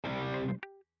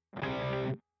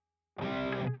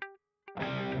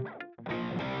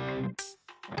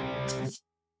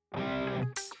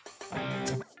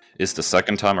Is the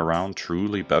second time around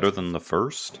truly better than the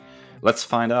first? Let's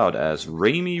find out as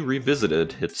Raimi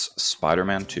Revisited hits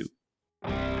Spider-Man 2.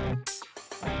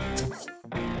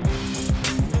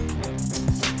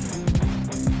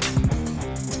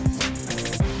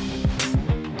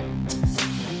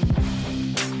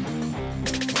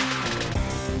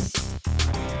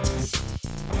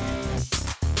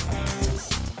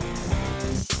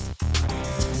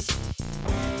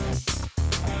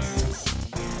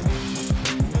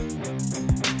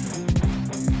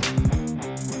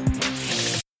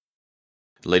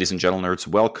 Ladies and gentle nerds,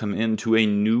 welcome into a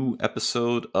new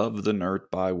episode of the Nerd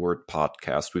by Word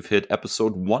podcast. We've hit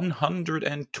episode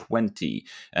 120,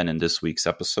 and in this week's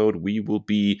episode, we will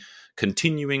be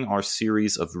continuing our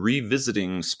series of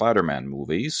revisiting Spider-Man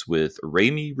movies with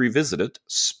Raimi Revisited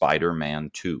Spider-Man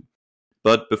 2.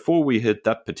 But before we hit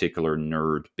that particular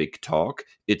nerd big talk,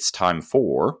 it's time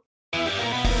for...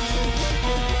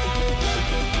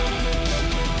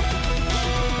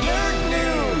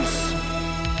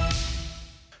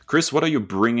 Chris, what are you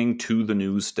bringing to the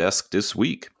news desk this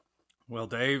week? Well,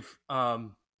 Dave,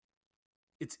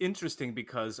 it's interesting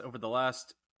because over the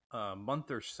last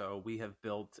month or so, we have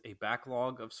built a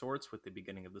backlog of sorts with the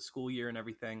beginning of the school year and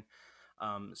everything.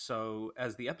 So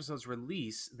as the episodes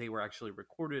release, they were actually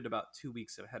recorded about 2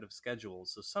 weeks ahead of schedule.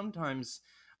 So sometimes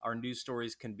our news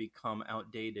stories can become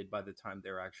outdated by the time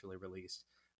they're actually released.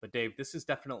 But Dave, this is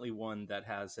definitely one that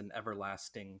has an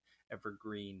everlasting,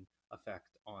 evergreen effect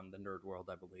on the nerd world,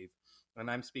 I believe.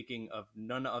 And I'm speaking of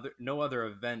no other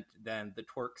event than the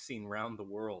twerk scene round the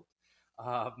world.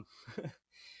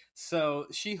 So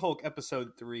She-Hulk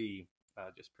episode 3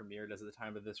 just premiered as of the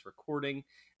time of this recording,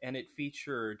 and it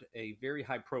featured a very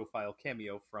high-profile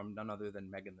cameo from none other than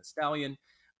Megan Thee Stallion,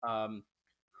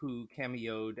 who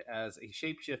cameoed as a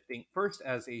shape-shifting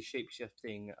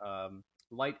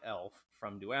light elf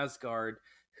from New Asgard,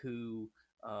 who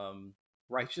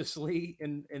righteously,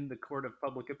 in the court of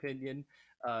public opinion,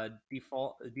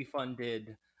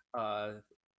 defunded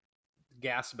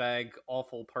gas bag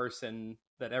awful person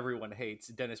that everyone hates,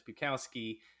 Dennis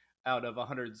Bukowski, out of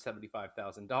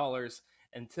 $175,000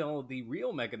 until the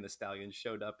real Megan Thee Stallion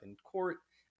showed up in court,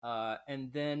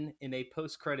 and then in a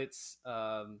post-credits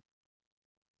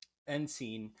end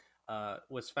scene,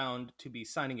 was found to be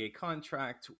signing a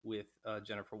contract with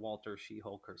Jennifer Walter,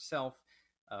 She-Hulk herself,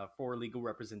 for legal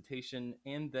representation,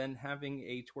 and then having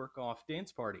a twerk-off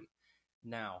dance party.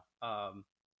 Now,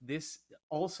 this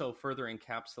also further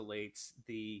encapsulates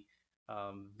the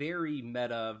very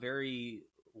meta, very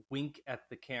wink at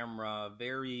the camera,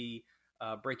 very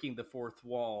breaking the fourth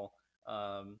wall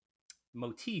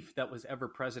motif that was ever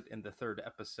present in the third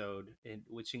episode,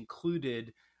 which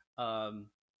included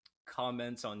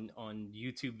comments on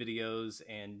YouTube videos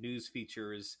and news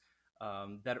features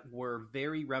that were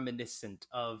very reminiscent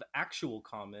of actual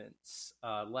comments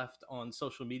left on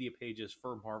social media pages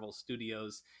for Marvel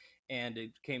Studios. And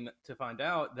it came to find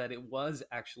out that it was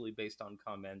actually based on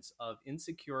comments of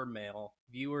insecure male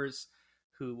viewers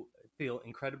who feel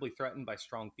incredibly threatened by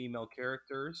strong female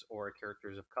characters or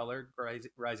characters of color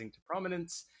rising to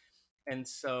prominence. And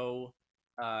so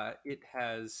it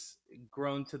has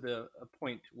grown to the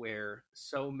point where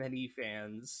so many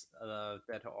fans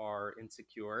that are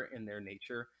insecure in their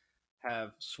nature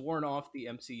have sworn off the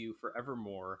MCU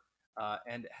forevermore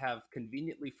and have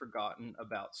conveniently forgotten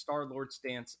about Star-Lord's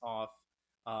dance off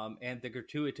and the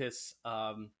gratuitous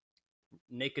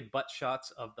naked butt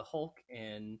shots of the Hulk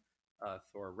in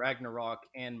Thor Ragnarok,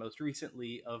 and most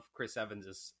recently of Chris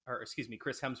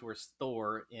Hemsworth's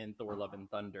Thor in Thor Love and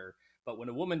Thunder. But when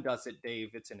a woman does it,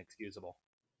 Dave, it's inexcusable.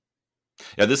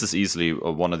 Yeah, this is easily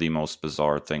one of the most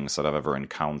bizarre things that I've ever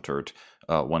encountered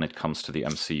when it comes to the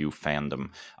MCU fandom.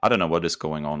 I don't know what is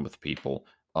going on with people.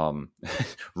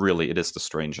 Really, it is the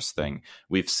strangest thing.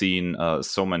 We've seen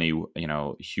so many,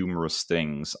 humorous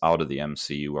things out of the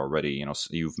MCU already.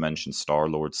 You've mentioned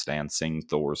Star-Lord's dancing,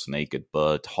 Thor's naked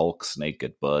butt, Hulk's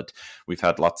naked butt. We've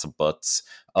had lots of butts.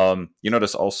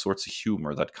 There's all sorts of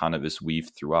humor that kind of is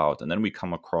weaved throughout. And then we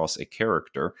come across a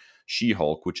character,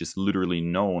 She-Hulk, which is literally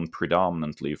known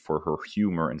predominantly for her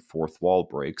humor and fourth wall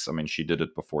breaks. I mean, she did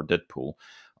it before Deadpool.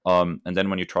 And then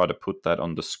when you try to put that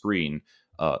on the screen,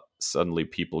 suddenly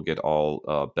people get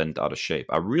all bent out of shape.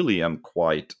 I really am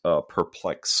quite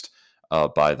perplexed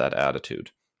by that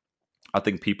attitude. I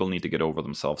think people need to get over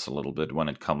themselves a little bit when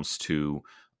it comes to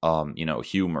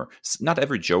humor. Not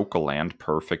every joke will land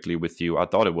perfectly with you. I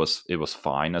thought it was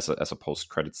fine as a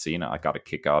post-credit scene. I got a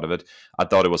kick out of it. I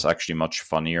thought it was actually much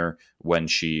funnier when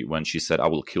she said, "I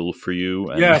will kill for you."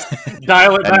 And, yes,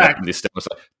 dial it back. And was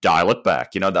like, dial it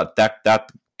back.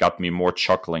 That got me more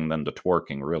chuckling than the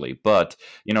twerking, really. But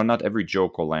not every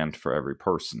joke will land for every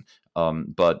person.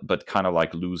 But kind of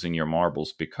like losing your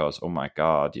marbles because, oh my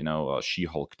god,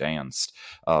 She-Hulk danced.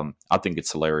 I think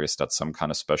it's hilarious that some kind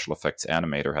of special effects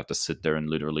animator had to sit there and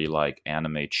literally like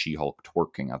animate She-Hulk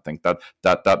twerking. I think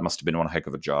that must have been one heck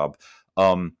of a job.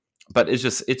 But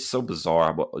it's so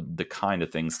bizarre the kind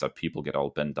of things that people get all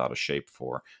bent out of shape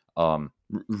for.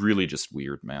 Really just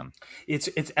weird, man. It's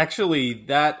actually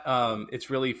that it's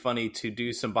really funny to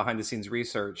do some behind the scenes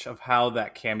research of how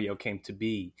that cameo came to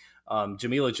be.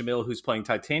 Jamila Jamil, who's playing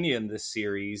Titania in this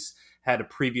series, had a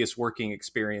previous working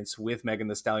experience with Megan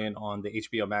Thee Stallion on the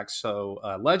HBO Max show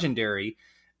Legendary,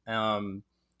 and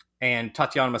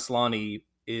Tatiana Maslany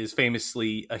is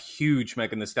famously a huge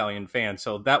Megan Thee Stallion fan,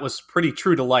 so that was pretty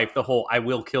true to life, the whole "I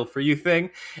will kill for you"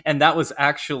 thing, and that was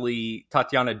actually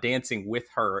Tatiana dancing with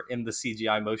her in the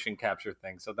CGI motion capture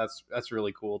thing. So that's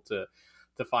really cool to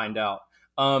find out.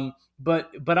 But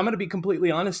I'm going to be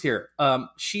completely honest here.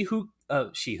 She-Hulk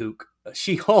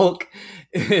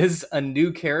is a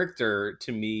new character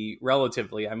to me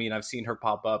relatively. I mean, I've seen her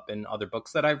pop up in other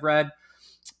books that I've read,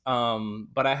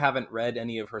 but I haven't read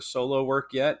any of her solo work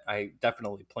yet. I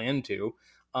definitely plan to.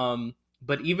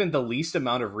 But even the least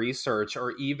amount of research,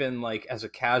 or even like as a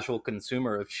casual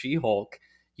consumer of She-Hulk,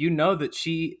 that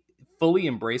she fully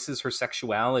embraces her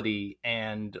sexuality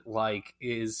and like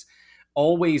is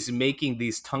always making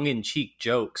these tongue-in-cheek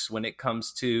jokes when it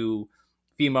comes to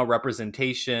female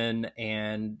representation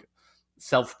and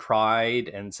self-pride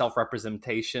and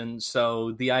self-representation.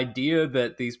 So the idea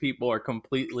that these people are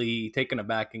completely taken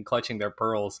aback and clutching their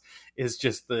pearls is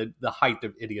just the height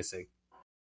of idiocy.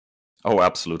 Oh,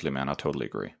 absolutely, man. I totally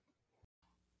agree.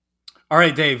 All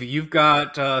right, Dave, you've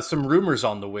got some rumors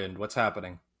on the wind. What's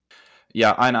happening?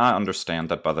 Yeah, and I understand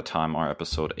that by the time our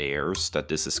episode airs, that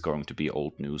this is going to be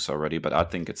old news already, but I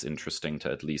think it's interesting to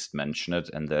at least mention it,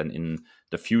 and then in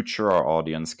the future, our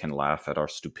audience can laugh at our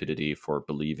stupidity for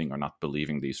believing or not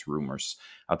believing these rumors.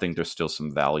 I think there's still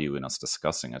some value in us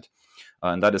discussing it.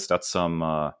 And that is that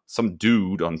some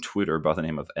dude on Twitter by the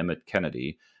name of Emmett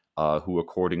Kennedy, who,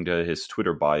 according to his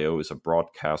Twitter bio, is a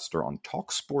broadcaster on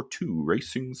TalkSport 2,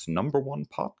 racing's #1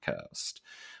 podcast,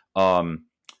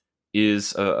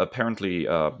 is apparently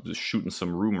shooting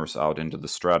some rumors out into the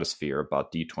stratosphere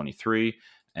about D23,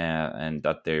 and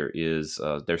that there's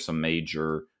some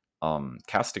major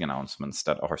casting announcements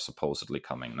that are supposedly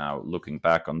coming. Now, looking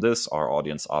back on this, our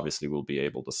audience obviously will be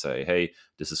able to say, hey,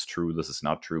 this is true, this is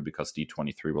not true, because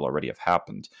D23 will already have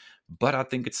happened. But I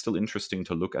think it's still interesting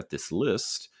to look at this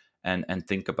list and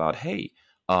think about, hey,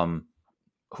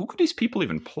 who could these people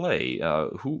even play?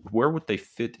 Where would they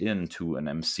fit into an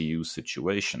MCU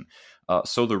situation?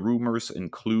 So the rumors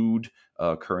include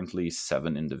currently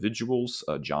 7 individuals: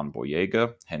 John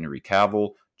Boyega, Henry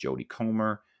Cavill, Jodie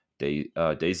Comer,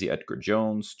 Daisy Edgar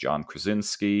Jones, John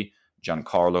Krasinski,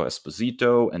 Giancarlo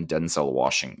Esposito, and Denzel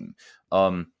Washington.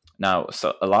 Now,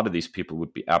 so a lot of these people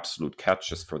would be absolute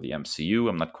catches for the MCU.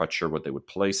 I'm not quite sure what they would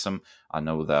place them. I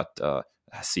know that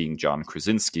seeing John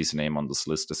Krasinski's name on this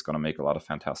list is going to make a lot of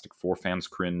Fantastic Four fans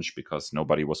cringe, because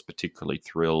nobody was particularly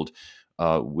thrilled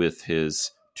with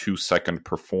his 2-second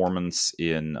performance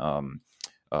in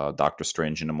Doctor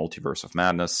Strange in the Multiverse of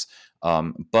Madness.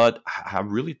 But I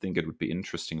really think it would be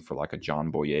interesting for like a John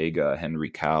Boyega, a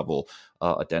Henry Cavill,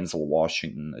 a Denzel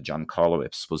Washington, a Giancarlo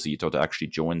Esposito to actually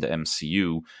join the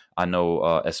MCU. I know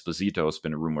Esposito has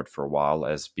been rumored for a while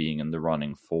as being in the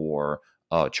running for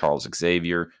Charles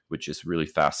Xavier, which is really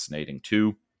fascinating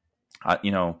too. A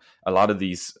lot of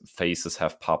these faces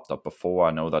have popped up before.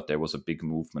 I know that there was a big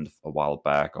movement a while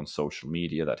back on social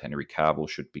media that Henry Cavill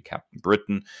should be Captain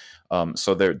Britain.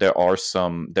 So there are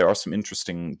some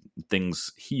interesting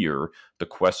things here. The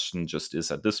question just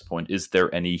is, at this point, is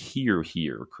there any here,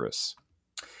 Chris?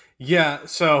 Yeah,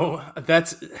 so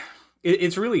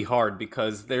it's really hard,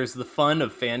 because there's the fun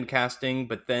of fan casting,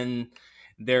 but then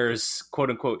there's quote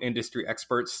unquote industry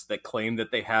experts that claim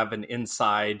that they have an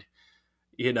inside,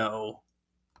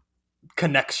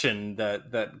 connection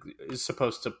that is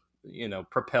supposed to,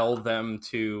 propel them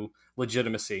to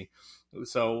legitimacy.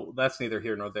 So that's neither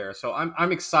here nor there. So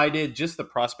I'm excited. Just the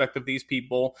prospect of these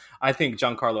people. I think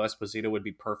Giancarlo Esposito would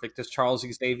be perfect as Charles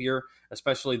Xavier,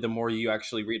 especially the more you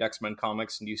actually read X-Men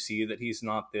comics and you see that he's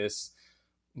not this,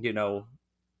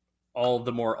 all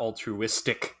the more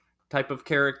altruistic type of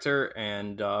character,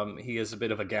 and he is a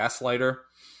bit of a gaslighter,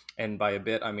 and by a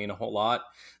bit I mean a whole lot.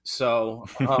 So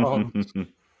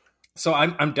so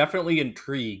I'm definitely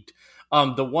intrigued.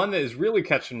 The one that is really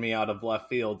catching me out of left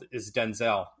field is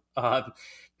Denzel,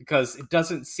 because it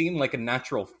doesn't seem like a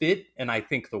natural fit, and I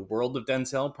think the world of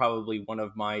Denzel, probably one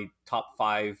of my top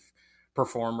 5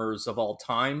 performers of all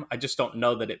time. I just don't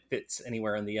know that it fits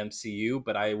anywhere in the MCU,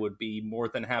 but I would be more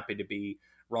than happy to be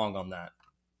wrong on that.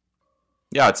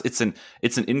 Yeah, it's an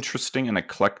interesting and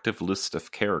eclectic list of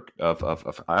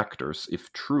of actors.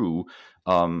 If true,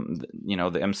 the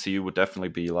MCU would definitely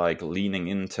be like leaning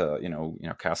into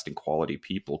casting quality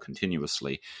people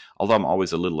continuously. Although I'm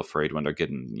always a little afraid when they're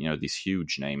getting these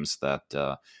huge names that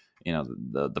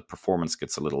the performance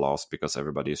gets a little lost because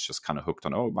everybody is just kind of hooked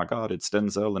on, oh my god, it's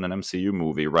Denzel in an MCU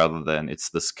movie, rather than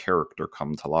it's this character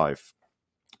come to life.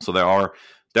 So there are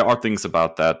things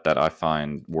about that I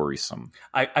find worrisome.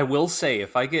 I will say,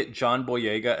 if I get John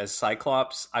Boyega as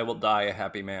Cyclops, I will die a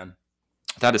happy man.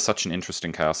 That is such an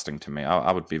interesting casting to me.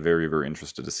 I would be very, very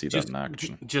interested to see that in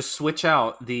action. Just switch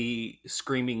out the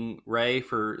Screaming Ray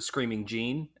for Screaming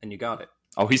Jean, and you got it.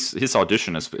 Oh, his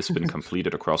audition has been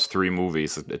completed across 3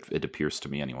 movies, it appears to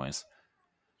me anyways.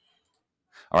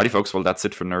 Alrighty, folks, well, that's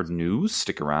it for Nerd News.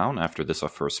 Stick around. After this, our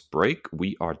first break,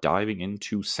 we are diving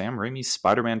into Sam Raimi's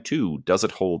Spider-Man 2. Does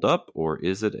it hold up, or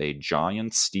is it a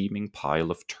giant steaming pile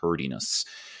of turdiness?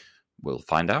 We'll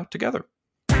find out together.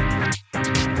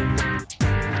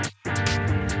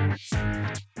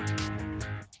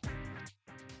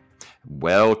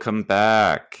 Welcome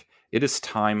back. It is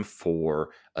time for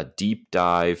a deep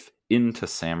dive into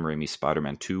Sam Raimi's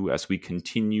Spider-Man 2 as we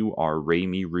continue our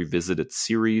Raimi Revisited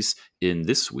series in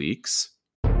this week's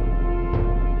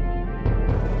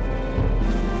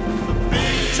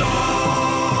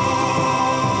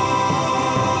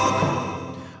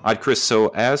Alright, Chris, so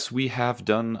as we have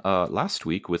done last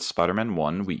week with Spider-Man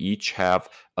 1, we each have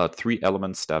 3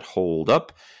 elements that hold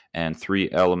up and 3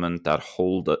 elements that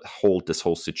hold this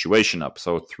whole situation up.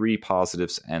 So 3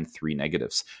 positives and 3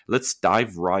 negatives. Let's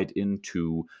dive right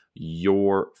into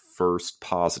your first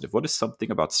positive. What is something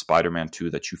about Spider-Man 2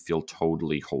 that you feel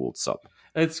totally holds up?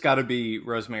 It's got to be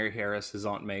Rosemary Harris as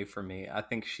Aunt May for me. I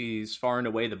think she's far and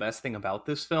away the best thing about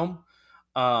this film.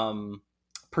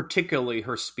 Particularly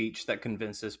her speech that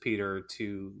convinces Peter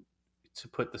to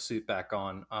put the suit back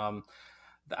on.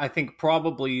 I think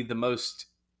probably the most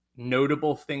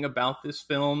notable thing about this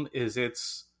film is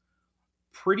its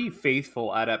pretty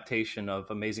faithful adaptation of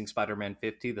Amazing Spider-Man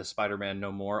 50, the Spider-Man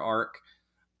No More arc.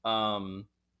 And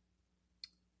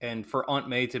for Aunt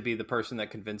May to be the person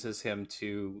that convinces him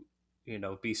to,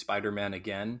 be Spider-Man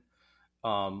again,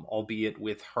 albeit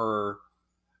with her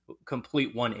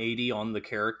complete 180 on the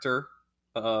character,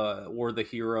 or the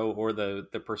hero or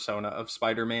the persona of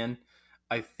Spider-Man.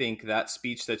 I think that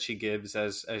speech that she gives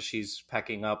as she's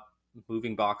packing up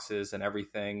moving boxes and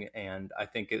everything, and I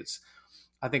think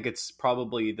it's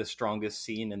probably the strongest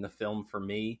scene in the film for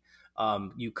me.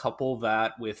 You couple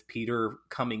that with Peter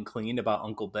coming clean about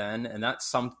Uncle Ben, and that's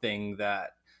something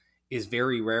that is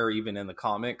very rare even in the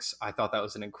comics. I thought that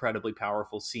was an incredibly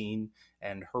powerful scene,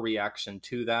 and her reaction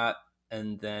to that,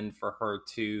 and then for her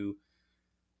to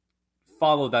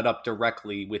follow that up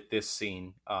directly with this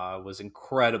scene was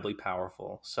incredibly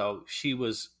powerful. So she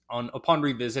was upon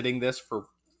revisiting this for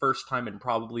first time in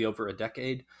probably over a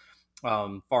decade,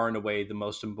 far and away the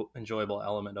most enjoyable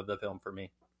element of the film for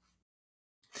me.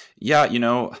 Yeah,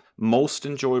 most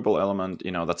enjoyable element,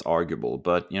 that's arguable,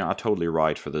 but I'm totally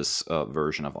right for this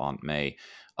version of Aunt May.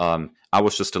 I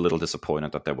was just a little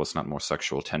disappointed that there was not more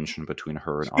sexual tension between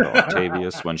her and Otto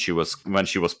Octavius when she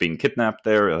was being kidnapped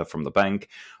there from the bank.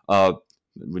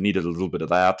 We needed a little bit of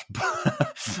that,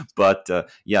 but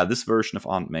yeah, this version of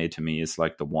Aunt May to me is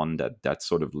like the one that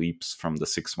sort of leaps from the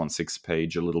 616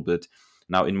 page a little bit.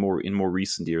 Now, in more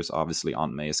recent years, obviously,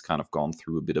 Aunt May has kind of gone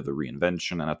through a bit of a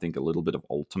reinvention, and I think a little bit of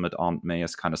Ultimate Aunt May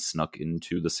has kind of snuck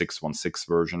into the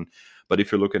 616 version. But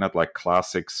if you're looking at like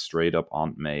classic, straight up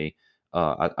Aunt May,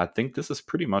 I think this is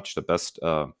pretty much the best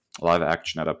live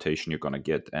action adaptation you're going to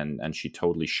get, and she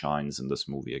totally shines in this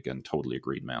movie again. Totally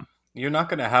agreed, man. You're not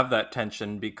going to have that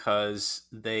tension because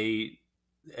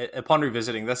upon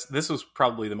revisiting this was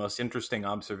probably the most interesting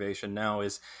observation now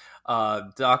is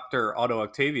Dr. Otto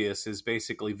Octavius is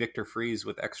basically Victor Fries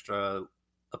with extra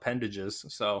appendages.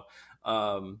 So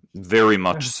very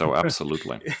much so,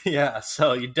 absolutely. Yeah,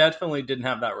 so you definitely didn't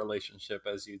have that relationship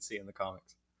as you'd see in the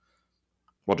comics.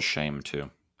 What a shame,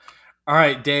 too. All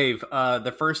right, Dave,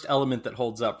 the first element that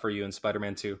holds up for you in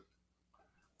Spider-Man 2.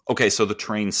 Okay, so the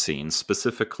train scene,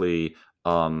 specifically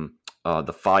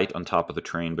the fight on top of the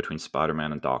train between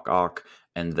Spider-Man and Doc Ock,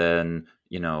 and then,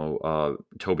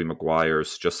 Tobey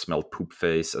Maguire's just smelled poop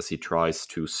face as he tries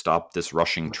to stop this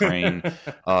rushing train.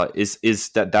 Is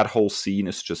that whole scene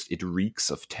is just, it reeks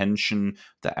of tension.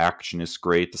 The action is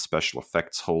great. The special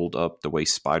effects hold up. The way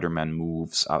Spider-Man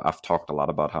moves. I've talked a lot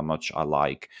about how much I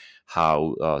like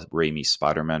how Raimi's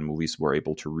Spider-Man movies were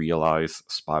able to realize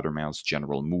Spider-Man's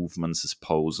general movements, his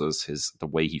poses, the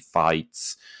way he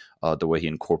fights, the way he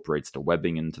incorporates the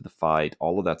webbing into the fight.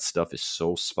 All of that stuff is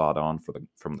so spot on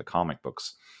from the comic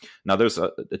books. Now, there's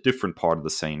a different part of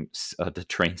the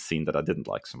train scene that I didn't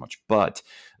like so much, but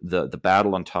the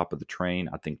battle on top of the train,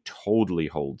 I think, totally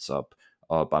holds up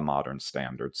by modern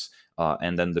standards.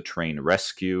 And then the train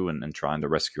rescue and trying to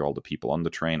rescue all the people on the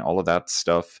train, all of that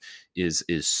stuff is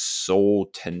so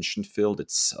tension filled.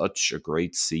 It's such a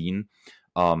great scene.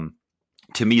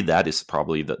 To me, that is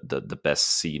probably the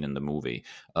best scene in the movie,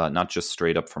 not just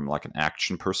straight up from like an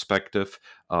action perspective,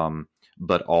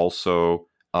 but also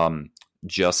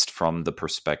just from the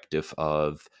perspective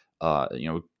of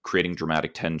creating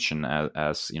dramatic tension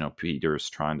as Peter's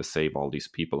trying to save all these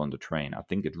people on the train. I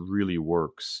think it really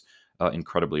works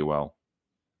incredibly well.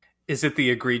 Is it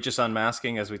the egregious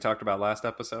unmasking as we talked about last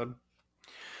episode?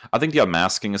 I think the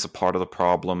unmasking is a part of the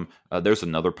problem. There's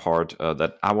another part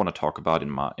that I want to talk about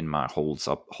in my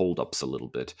hold-ups a little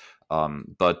bit.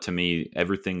 But to me,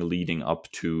 everything leading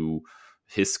up to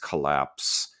his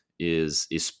collapse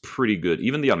is pretty good.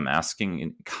 Even the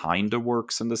unmasking kind of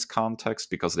works in this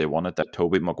context because they wanted that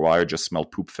Tobey Maguire just smell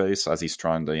poop face as he's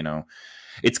trying to,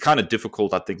 it's kind of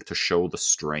difficult, I think, to show the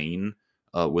strain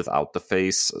without the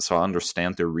face. So I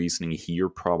understand their reasoning here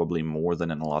probably more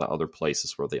than in a lot of other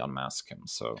places where they unmask him.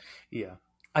 So yeah,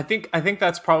 I think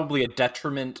that's probably a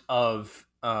detriment of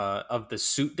the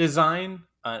suit design,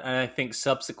 and I think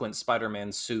subsequent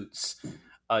Spider-Man suits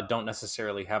don't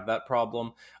necessarily have that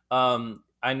problem.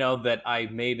 I know that I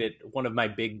made it one of my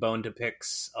big bone to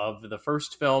picks of the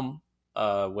first film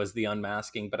was the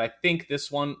unmasking, but I think this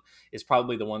one is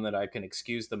probably the one that I can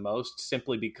excuse the most,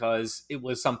 simply because it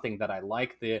was something that I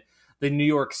like, the New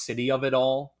York City of it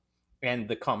all and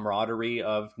the camaraderie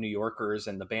of New Yorkers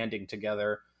and the banding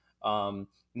together.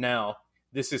 Now,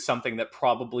 this is something that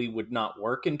probably would not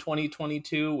work in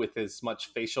 2022 with as much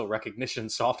facial recognition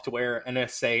software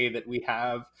NSA that we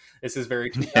have. This is very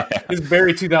this is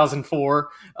very 2004.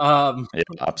 Yeah,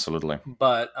 absolutely.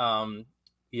 But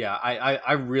yeah,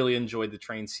 I really enjoyed the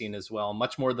train scene as well,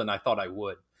 much more than I thought I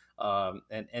would.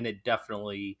 And it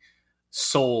definitely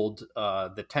sold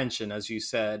the tension, as you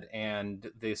said, and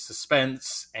the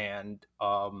suspense, and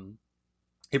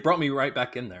it brought me right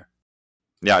back in there.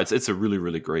 Yeah, it's a really,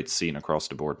 really great scene across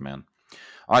the board, man.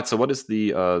 All right, so what is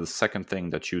the second thing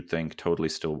that you think totally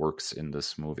still works in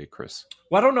this movie, Chris?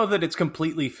 Well, I don't know that it's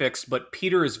completely fixed, but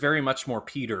Peter is very much more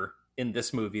Peter in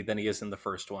this movie than he is in the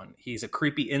first one. He's a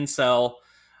creepy incel,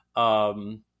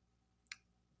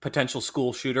 potential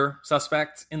school shooter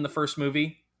suspect in the first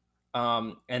movie.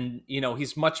 And,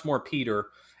 he's much more Peter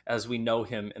as we know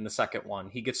him in the second one.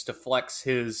 He gets to flex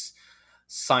his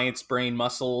science brain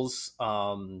muscles.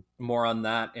 More on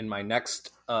that in my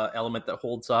next element that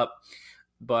holds up.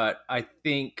 But I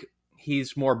think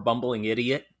he's more bumbling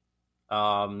idiot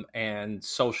and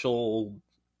socially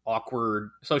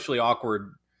awkward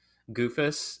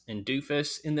goofus and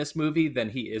doofus in this movie than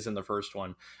he is in the first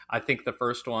one. I think the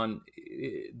first one,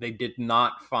 they did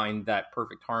not find that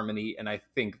perfect harmony, and I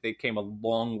think they came a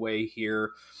long way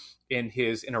here in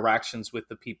his interactions with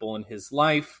the people in his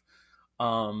life.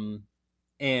 And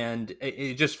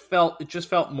it just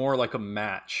felt more like a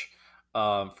match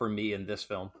for me in this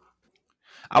film.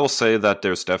 I will say that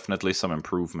there's definitely some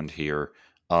improvement here.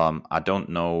 I don't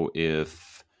know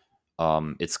if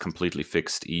it's completely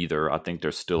fixed either. I think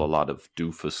there's still a lot of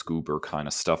doofus goober kind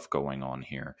of stuff going on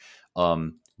here.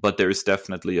 But there's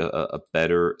definitely a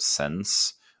better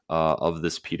sense of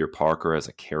this Peter Parker as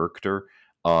a character,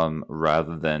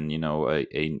 rather than,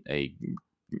 a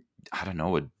I don't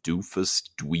know, a doofus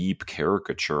dweeb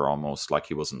caricature almost like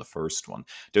he was in the first one.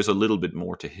 There's a little bit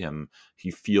more to him. He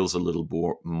feels a little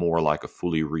more like a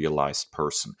fully realized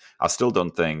person. I still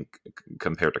don't think,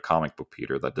 compared to comic book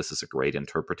Peter, that this is a great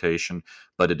interpretation,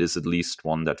 but it is at least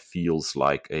one that feels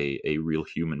like a real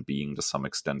human being to some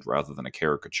extent rather than a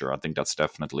caricature. I think that's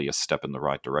definitely a step in the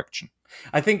right direction.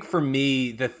 I think for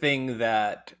me, the thing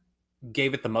that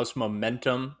gave it the most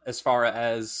momentum as far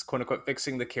as quote unquote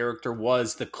fixing the character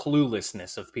was the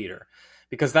cluelessness of Peter,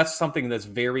 because that's something that's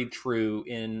very true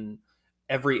in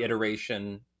every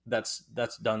iteration that's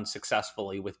done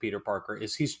successfully with Peter Parker.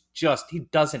 Is he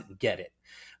doesn't get it.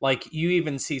 Like, you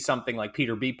even see something like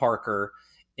Peter B. Parker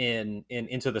in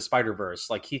Into the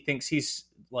Spider-Verse. Like, he thinks he's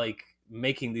like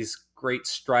making these great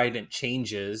strident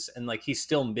changes, and like he's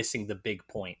still missing the big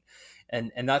point.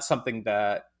 And that's something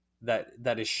that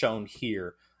is shown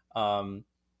here.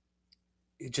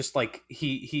 Just like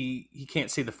he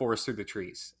can't see the forest through the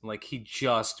trees. Like, he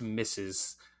just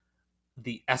misses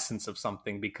the essence of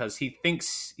something, because he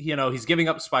thinks, he's giving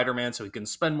up Spider-Man so he can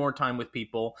spend more time with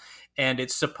people, and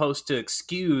it's supposed to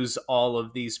excuse all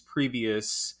of these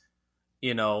previous,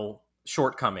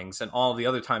 shortcomings and all the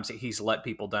other times that he's let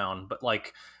people down. But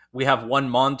like, we have one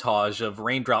montage of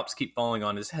raindrops keep falling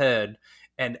on his head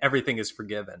and everything is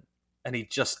forgiven, and he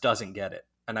just doesn't get it.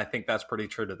 And I think that's pretty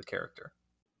true to the character.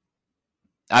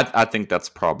 I think that's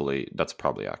probably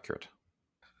accurate.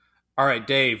 All right,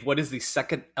 Dave, what is the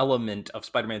second element of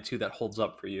Spider-Man 2 that holds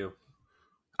up for you?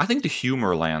 I think the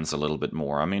humor lands a little bit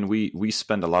more. I mean, we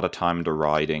spend a lot of time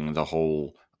deriding the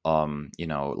whole,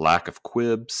 lack of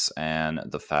quibs and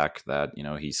the fact that,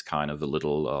 he's kind of a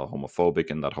little homophobic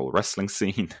in that whole wrestling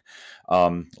scene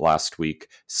last week.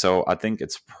 So I think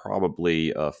it's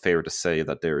probably fair to say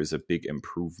that there is a big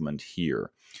improvement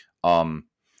here.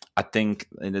 I think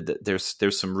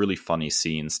there's some really funny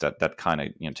scenes that kind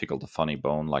of tickle the funny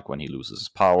bone, like when he loses his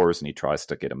powers and he tries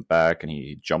to get him back, and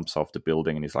he jumps off the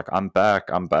building and he's like, I'm back,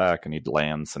 and he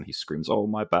lands and he screams, oh,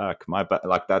 my back,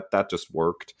 like that just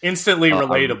worked. Instantly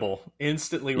relatable.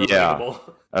 Yeah,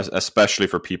 especially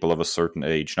for people of a certain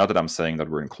age. Not that I'm saying that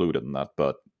we're included in that,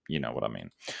 but you know what I mean.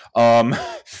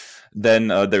 Then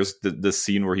there's the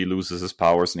scene where he loses his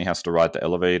powers and he has to ride the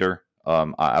elevator.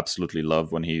 I absolutely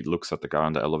love when he looks at the guy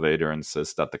on the elevator and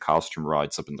says that the costume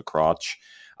rides up in the crotch.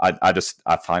 I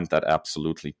find that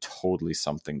absolutely totally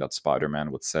something that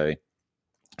Spider-Man would say.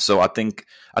 So I think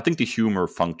the humor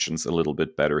functions a little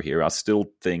bit better here. I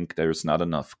still think there's not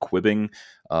enough quibbing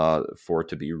for it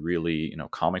to be really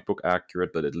comic book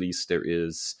accurate, but at least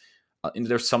there's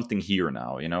something here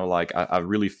now. Like I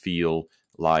really feel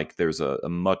like there's a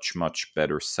much, much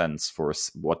better sense for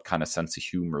what kind of sense of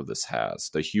humor this has.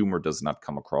 The humor does not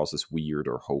come across as weird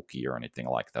or hokey or anything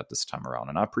like that this time around,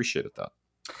 and I appreciated that.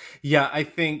 Yeah, I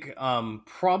think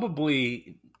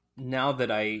probably now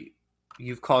that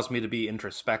you've caused me to be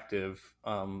introspective,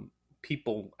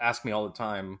 people ask me all the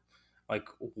time, like,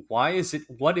 what is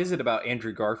it about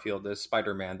Andrew Garfield as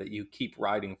Spider-Man that you keep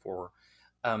writing for?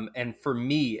 And for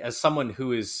me, as someone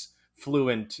who is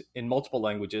fluent in multiple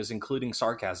languages, including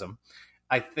sarcasm,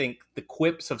 I think the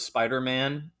quips of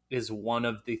Spider-Man is one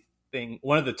of the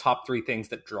top three things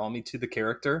that draw me to the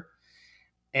character.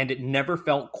 And it never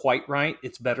felt quite right.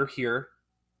 It's better here,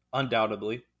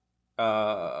 undoubtedly.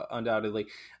 But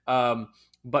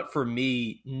for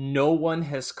me, no one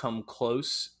has come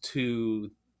close to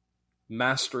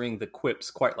mastering the quips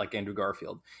quite like Andrew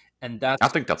Garfield. And I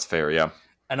think that's fair, yeah.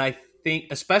 And I think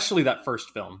especially that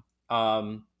first film.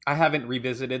 I haven't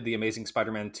revisited The Amazing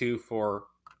Spider-Man 2 for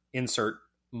insert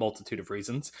multitude of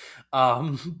reasons.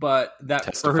 But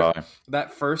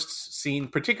that first scene,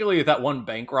 particularly with that one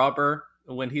bank robber,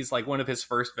 when he's like one of his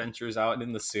first ventures out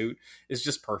in the suit, is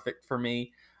just perfect for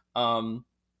me.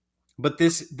 But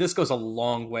this goes a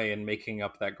long way in making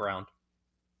up that ground.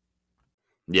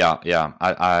 Yeah.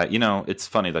 I it's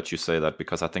funny that you say that,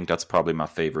 because I think that's probably my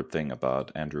favorite thing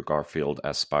about Andrew Garfield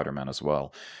as Spider-Man as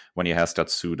well. When he has that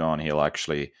suit on, he'll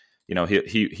actually,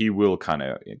 he will kind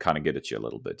of get at you a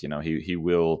little bit. He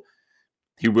will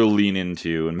lean into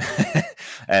you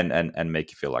and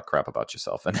make you feel like crap about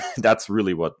yourself. And that's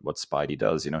really what Spidey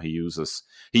does.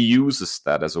 He uses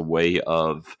that as a way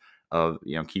of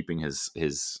keeping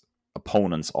his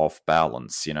opponents off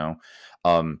balance,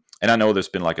 and I know there's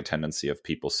been like a tendency of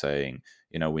people saying,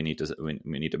 we need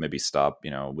to maybe stop,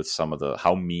 with some of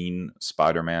how mean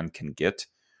Spider-Man can get,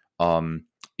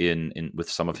 in with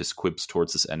some of his quips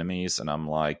towards his enemies. And I'm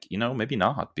like, maybe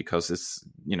not, because it's,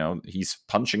 he's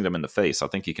punching them in the face. I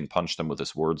think he can punch them with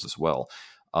his words as well.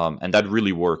 And that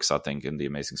really works, I think, in the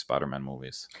Amazing Spider-Man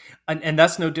movies. And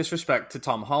that's no disrespect to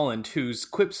Tom Holland, whose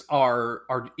quips are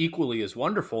equally as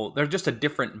wonderful. They're just a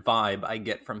different vibe I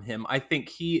get from him. I think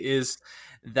he is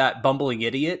that bumbling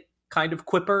idiot kind of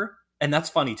quipper, and that's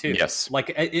funny too. Yes.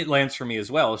 Like, it lands for me as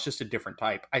well. It's just a different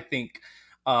type. I think,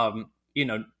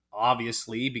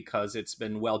 obviously, because it's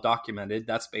been well documented,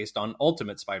 that's based on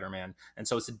Ultimate Spider-Man. And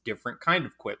so it's a different kind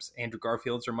of quips. Andrew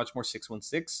Garfield's are much more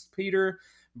 616 Peter,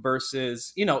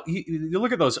 versus, you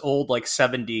look at those old like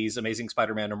 70s Amazing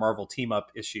Spider-Man or Marvel team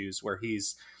up issues where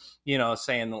he's,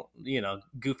 saying,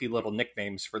 goofy little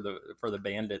nicknames for the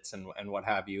bandits and what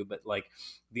have you. But like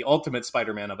the Ultimate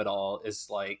Spider-Man of it all is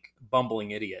like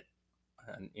bumbling idiot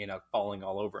and, falling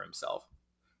all over himself.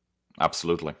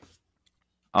 Absolutely.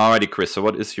 Alrighty, Chris. So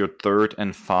what is your third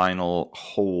and final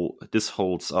this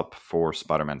holds up for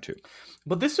Spider-Man 2?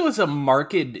 But this was a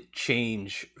marked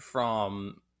change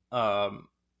from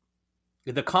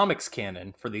the comics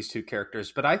canon for these two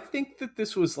characters, but I think that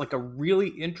this was like a really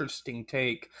interesting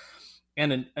take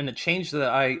and a change that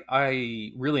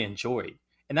I really enjoyed,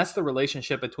 and that's the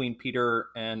relationship between Peter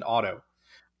and Otto.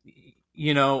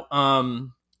 You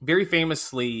know, very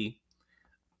famously,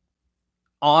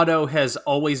 Otto has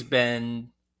always been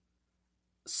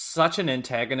such an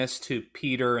antagonist to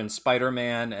Peter and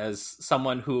Spider-Man, as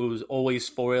someone who's always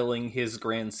foiling his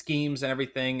grand schemes and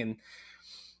everything, and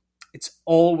it's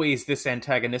always this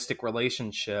antagonistic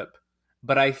relationship.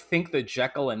 But I think the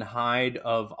Jekyll and Hyde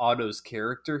of Otto's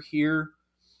character here,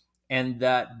 and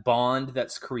that bond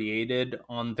that's created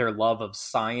on their love of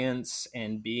science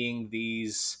and being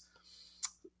these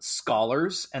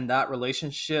scholars, and that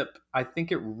relationship, I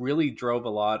think it really drove a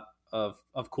lot of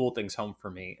cool things home for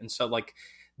me. And so, like,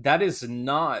 that is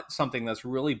not something that's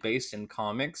really based in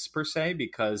comics per se,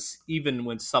 because even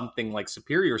when something like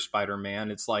Superior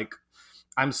Spider-Man, it's like,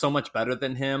 I'm so much better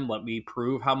than him, let me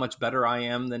prove how much better I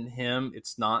am than him.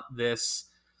 It's not this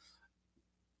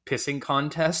pissing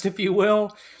contest, if you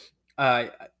will. uh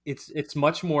it's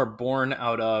much more born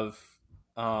out of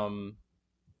um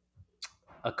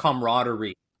a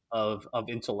camaraderie of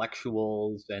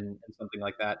intellectuals and something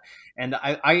like that. And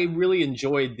I really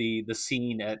enjoyed the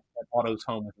scene at Otto's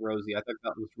home with Rosie. I think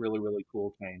that was really, really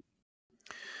cool, Kane.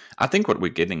 I think what we're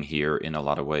getting here in a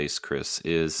lot of ways, Chris,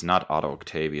 is not Otto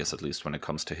Octavius, at least when it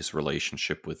comes to his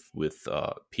relationship with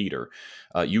Peter.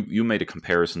 You made a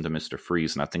comparison to Mister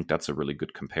Freeze, and I think that's a really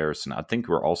good comparison. I think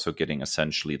we're also getting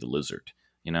essentially the Lizard.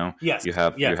 You know, Yes, you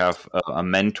yes. have a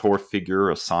mentor figure,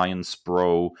 a science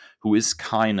bro, who is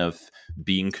kind of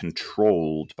being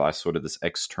controlled by sort of this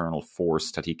external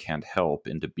force that he can't help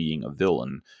into being a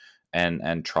villain,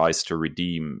 and tries to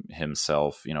redeem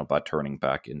himself, you know, by turning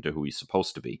back into who he's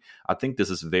supposed to be. I think this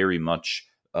is very much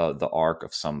the arc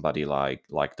of somebody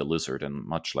like the Lizard, and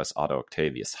much less Otto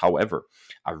Octavius. However,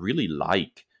 I really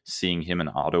like seeing him and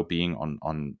Otto being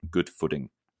on good footing.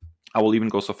 I will even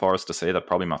go so far as to say that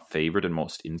probably my favorite and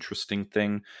most interesting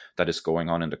thing that is going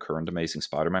on in the current Amazing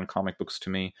Spider-Man comic books to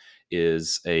me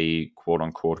is a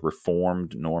quote-unquote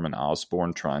reformed Norman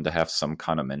Osborn trying to have some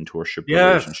kind of mentorship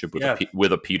Yes, relationship with yes.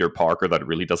 with a Peter Parker that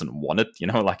really doesn't want it. You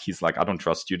know, like he's like, I don't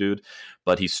trust you, dude.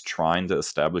 But he's trying to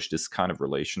establish this kind of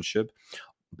relationship.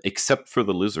 Except for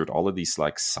the Lizard, all of these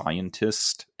like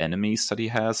scientist enemies that he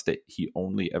has, that he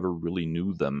only ever really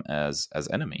knew them as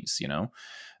enemies. You know.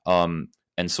 Um,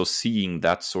 and so seeing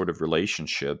that sort of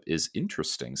relationship is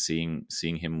interesting. Seeing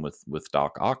him with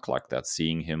Doc Ock like that,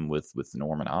 seeing him with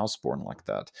Norman Osborn like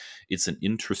that, it's an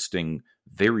interesting,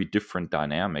 very different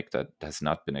dynamic that has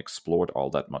not been explored all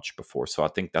that much before. So I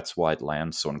think that's why it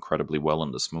lands so incredibly well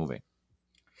in this movie.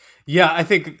 Yeah, I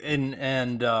think,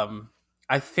 and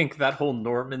I think that whole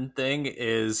Norman thing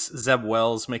is Zeb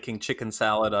Wells making chicken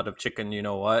salad out of chicken, you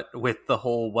know what, with the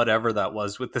whole whatever that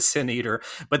was with the Sin Eater.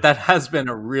 But that has been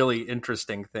a really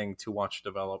interesting thing to watch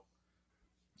develop.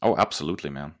 Oh, absolutely,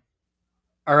 man.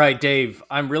 All right, Dave,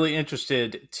 I'm really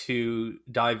interested to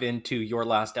dive into your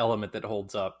last element that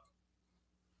holds up.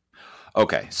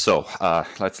 Okay, so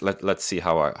let's see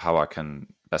how I can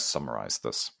best summarize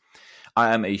this.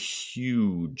 I am a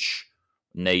huge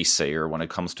naysayer when it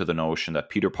comes to the notion that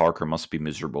Peter Parker must be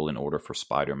miserable in order for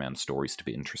Spider-Man stories to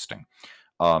be interesting.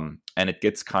 And it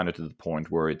gets kind of to the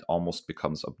point where it almost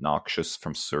becomes obnoxious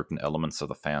from certain elements of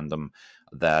the fandom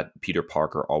that Peter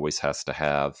Parker always has to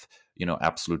have, you know,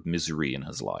 absolute misery in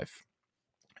his life.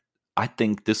 I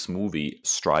think this movie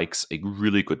strikes a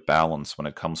really good balance when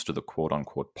it comes to the quote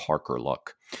unquote Parker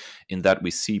luck, in that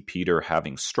we see Peter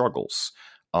having struggles,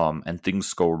 and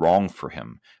things go wrong for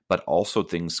him, but also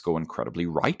things go incredibly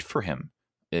right for him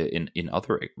in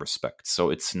other respects. So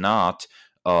it's not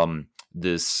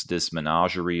this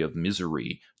menagerie of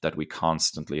misery that we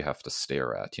constantly have to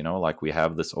stare at. You know, like we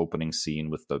have this opening scene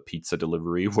with the pizza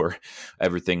delivery where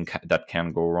everything that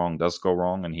can go wrong does go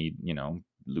wrong, and he, you know,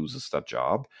 loses that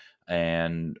job.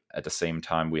 And at the same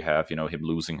time, we have, you know, him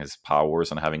losing his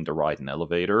powers and having to ride an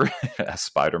elevator as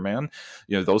Spider-Man.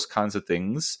 You know, those kinds of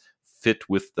things fit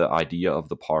with the idea of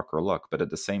the Parker luck, but at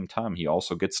the same time, he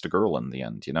also gets the girl in the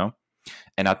end, you know.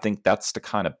 And I think that's the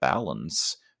kind of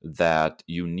balance that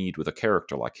you need with a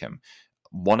character like him.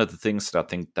 One of the things that I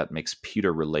think that makes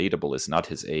Peter relatable is not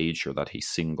his age or that he's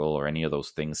single or any of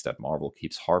those things that Marvel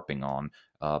keeps harping on,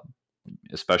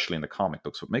 especially in the comic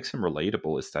books. What makes him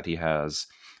relatable is that he has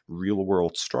real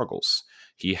world struggles.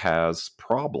 He has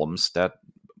problems that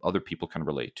other people can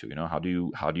relate to. You know, how do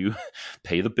you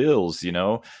pay the bills? You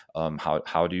know,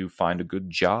 how do you find a good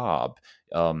job?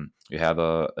 You have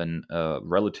a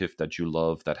relative that you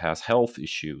love that has health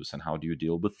issues, and how do you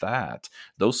deal with that?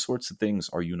 Those sorts of things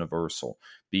are universal.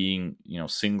 Being, you know,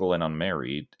 single and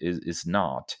unmarried is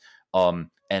not.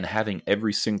 And having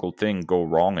every single thing go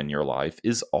wrong in your life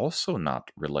is also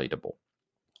not relatable.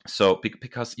 So,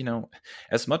 because,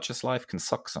 as much as life can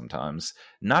suck sometimes,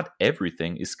 not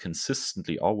everything is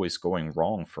consistently always going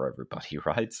wrong for everybody,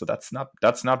 right? So that's not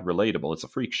relatable. It's a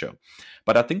freak show.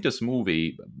 But I think this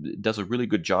movie does a really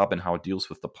good job in how it deals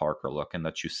with the Parker look, and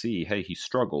that you see, hey, he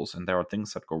struggles, and there are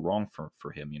things that go wrong for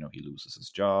him. He loses his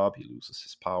job, he loses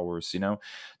his powers.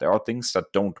 There are things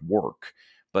that don't work.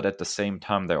 But at the same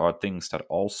time, there are things that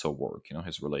also work.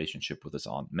 His relationship with his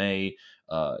Aunt May,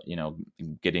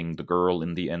 getting the girl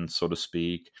in the end, so to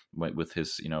speak, with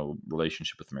his,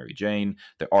 relationship with Mary Jane.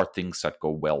 There are things that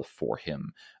go well for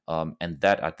him. And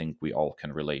that I think we all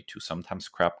can relate to. Sometimes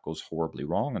crap goes horribly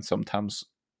wrong, and sometimes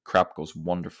crap goes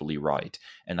wonderfully right.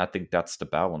 And I think that's the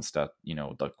balance that,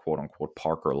 the quote unquote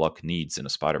Parker luck needs in a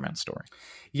Spider-Man story.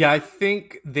 Yeah, I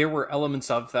think there were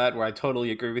elements of that where I totally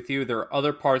agree with you. There are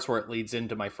other parts where it leads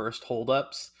into my first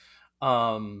holdups.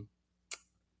 Um,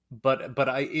 but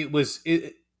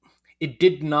it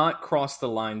did not cross the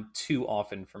line too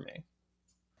often for me.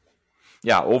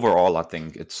 Yeah, overall, I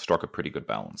think it struck a pretty good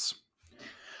balance.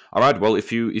 All right, well,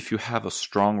 if you have a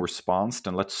strong response,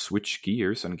 then let's switch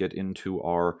gears and get into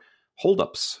our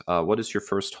holdups. What is your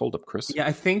first holdup, Chris? Yeah,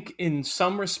 I think in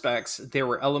some respects there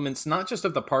were elements not just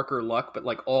of the Parker luck, but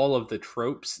like all of the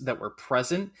tropes that were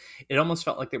present. It almost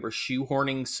felt like they were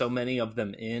shoehorning so many of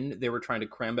them in. They were trying to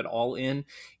cram it all in.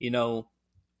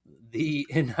 The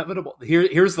inevitable.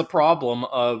 Here's the problem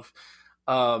of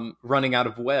running out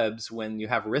of webs when you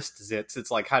have wrist zits.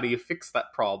 It's like, how do you fix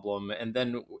that problem? And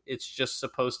then it's just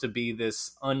supposed to be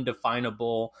this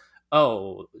undefinable,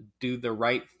 oh, do the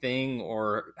right thing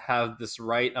or have this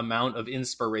right amount of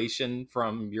inspiration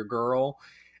from your girl,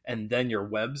 and then your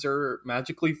webs are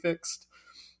magically fixed.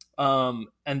 And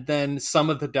then some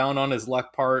of the down on his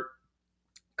luck part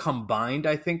combined,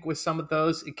 I think, with some of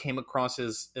those, it came across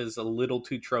as a little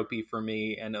too tropey for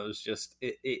me, and it was just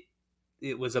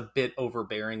it was a bit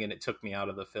overbearing, and it took me out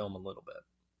of the film a little bit.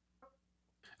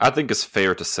 I think it's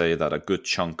fair to say that a good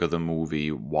chunk of the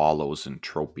movie wallows in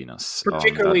tropiness.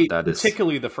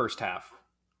 Particularly the first half.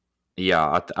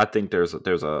 Yeah, I think there's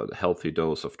a healthy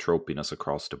dose of tropiness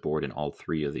across the board in all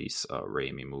three of these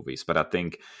Raimi movies. But I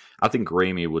think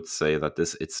Raimi would say that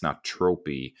it's not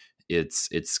tropey.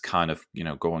 It's kind of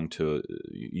going to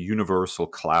universal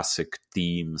classic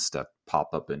themes that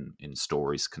pop up in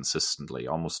stories consistently,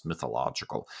 almost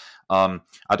mythological. I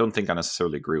don't think I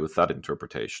necessarily agree with that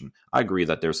interpretation. I agree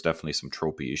that there's definitely some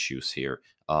tropey issues here.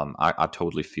 I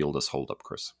totally feel this hold up,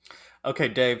 Chris. Okay,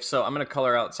 Dave. So I'm going to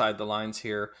color outside the lines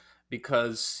here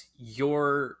because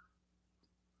your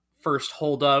first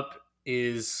hold up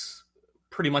is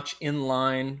pretty much in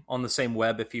line on the same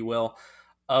web, if you will,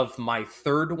 of my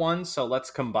third one. So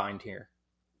let's combine here.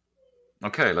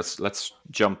 Okay, let's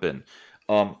jump in.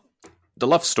 The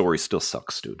love story still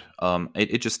sucks, dude.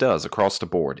 It just does across the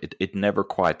board. It never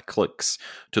quite clicks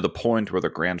to the point where the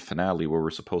grand finale, where we're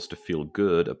supposed to feel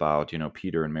good about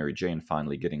Peter and Mary Jane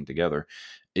finally getting together,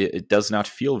 it does not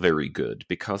feel very good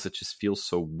because it just feels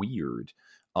so weird.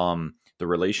 The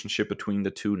relationship between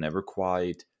the two never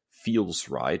quite feels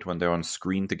right when they're on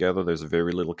screen together. There's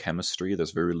very little chemistry.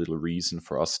 There's very little reason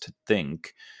for us to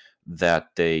think that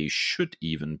they should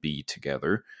even be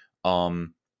together.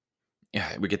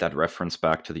 Yeah, we get that reference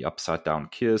back to the upside down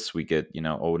kiss. We get,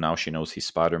 oh, now she knows he's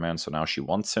Spider-Man, so now she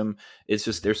wants him. It's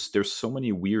just there's so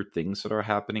many weird things that are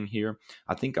happening here.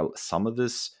 I think some of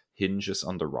this hinges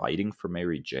on the writing for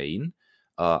Mary Jane.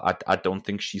 I don't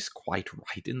think she's quite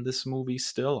right in this movie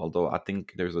still, although I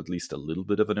think there's at least a little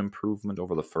bit of an improvement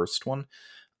over the first one.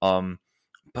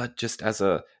 But just as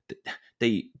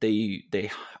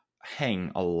they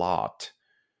hang a lot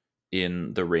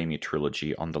in the Raimi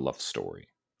trilogy on the love story.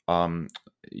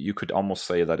 You could almost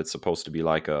say that it's supposed to be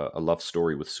like a love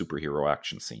story with superhero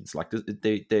action scenes. Like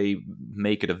they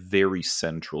make it a very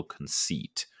central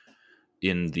conceit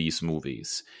in these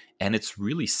movies. And it's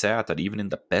really sad that even in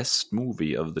the best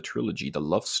movie of the trilogy, the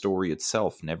love story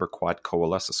itself never quite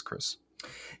coalesces, Chris.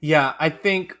 Yeah, I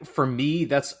think for me,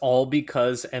 that's all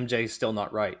because MJ is still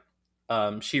not right.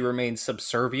 She remains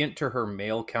subservient to her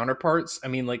male counterparts. I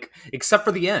mean, like, except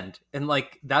for the end. And,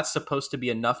 like, that's supposed to be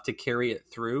enough to carry it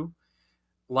through.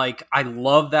 Like, I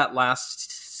love that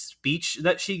last speech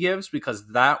that she gives because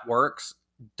that works.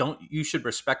 You should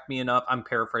respect me enough. I'm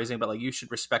paraphrasing, but, like, you should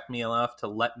respect me enough to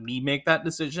let me make that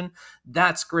decision.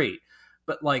 That's great.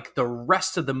 But, like, the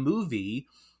rest of the movie,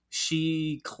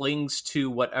 she clings to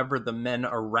whatever the men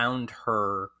around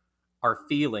her are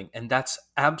feeling, and that's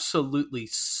absolutely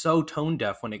so tone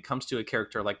deaf when it comes to a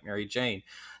character like Mary Jane.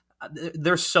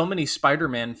 There's so many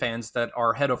Spider-Man fans that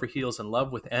are head over heels in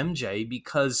love with MJ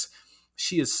because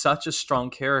she is such a strong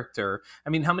character. I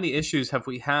mean, how many issues have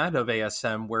we had of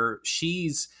ASM where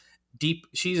she's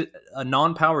a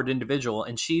non-powered individual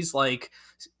and she's like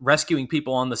rescuing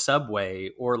people on the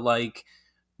subway, or like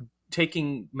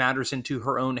taking matters into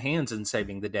her own hands and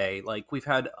saving the day. Like, we've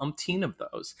had umpteen of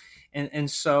those. And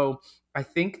so I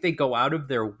think they go out of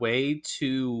their way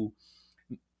to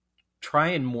try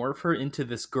and morph her into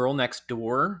this girl next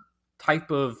door type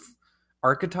of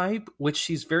archetype, which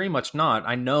she's very much not.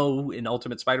 I know in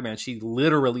Ultimate Spider-Man, she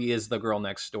literally is the girl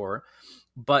next door,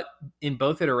 but in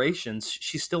both iterations,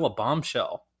 she's still a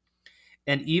bombshell.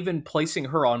 And even placing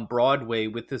her on Broadway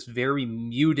with this very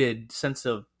muted sense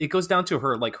of, it goes down to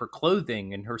her, like her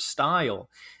clothing and her style.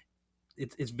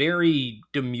 It's very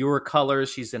demure colors.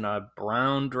 She's in a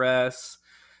brown dress.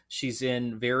 She's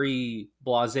in very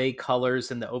blasé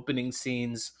colors in the opening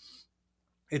scenes.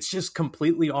 It's just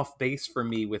completely off base for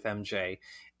me with MJ.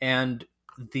 And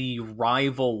the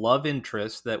rival love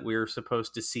interest that we're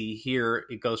supposed to see here,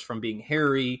 it goes from being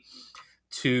Harry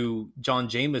to John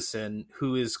Jameson,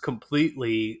 who is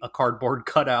completely a cardboard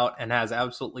cutout and has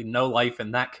absolutely no life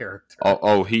in that character.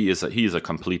 He is a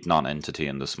complete non-entity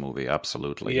in this movie.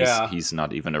 Absolutely. Yeah. He's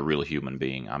not even a real human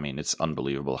being. I mean, it's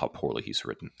unbelievable how poorly he's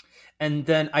written. And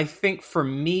then I think for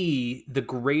me, the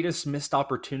greatest missed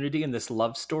opportunity in this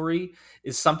love story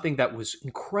is something that was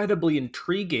incredibly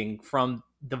intriguing from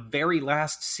the very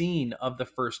last scene of the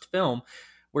first film,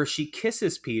 where she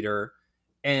kisses Peter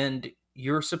and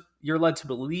you're led to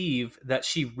believe that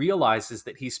she realizes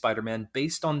that he's Spider-Man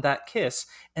based on that kiss,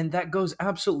 and that goes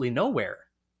absolutely nowhere.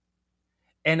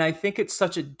 And I think it's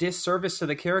such a disservice to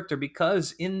the character,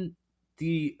 because in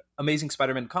the Amazing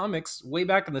Spider-Man comics, way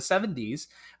back in the 70s,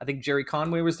 I think Jerry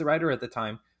Conway was the writer at the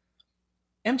time,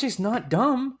 MJ's not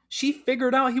dumb. She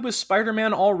figured out he was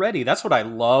Spider-Man already. That's what I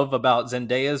love about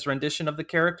Zendaya's rendition of the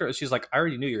character. She's like, I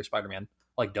already knew you were Spider-Man.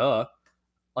 Like, duh.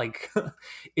 Like,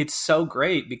 it's so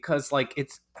great, because like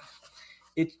it's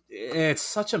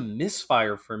such a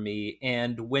misfire for me.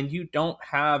 And when you don't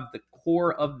have the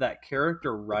core of that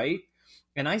character right,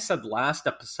 and I said last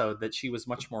episode that she was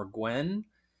much more Gwen,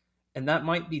 and that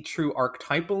might be true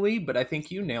archetypally, but I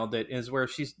think you nailed it, is where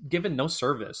she's given no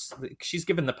service. She's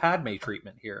given the Padme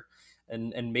treatment here.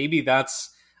 And maybe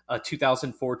that's a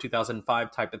 2004,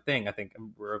 2005 type of thing. I think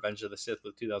Revenge of the Sith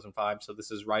was 2005. So this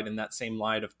is right in that same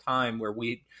line of time where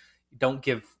we don't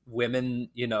give women,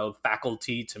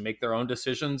 faculty to make their own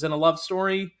decisions in a love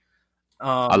story.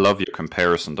 I love your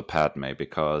comparison to Padme,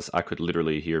 because I could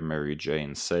literally hear Mary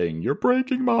Jane saying, "You're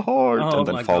breaking my heart," and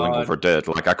then falling over dead.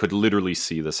 Like, I could literally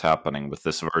see this happening with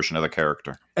this version of the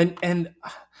character. And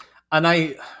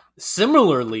I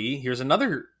similarly, here's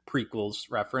another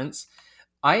prequels reference.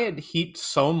 I had heaped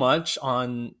so much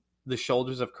on the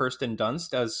shoulders of Kirsten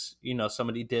Dunst, as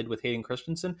somebody did with Hayden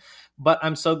Christensen, but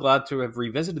I'm so glad to have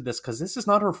revisited this, because this is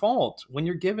not her fault. When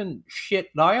you're given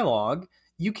shit dialogue,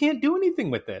 you can't do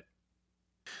anything with it.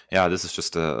 Yeah, this is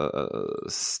just the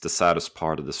saddest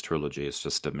part of this trilogy. It's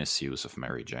just a misuse of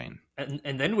Mary Jane.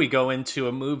 And then we go into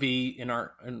a movie in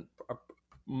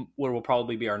what will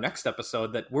probably be our next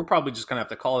episode that we're probably just going to have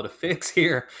to call it a fix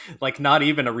here. Like, not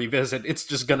even a revisit. It's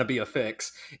just going to be a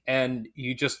fix. And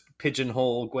you just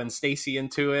pigeonhole Gwen Stacy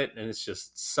into it, and it's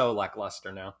just so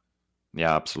lackluster now.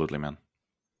 Yeah, absolutely, man.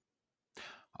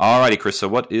 Alrighty, Chris, so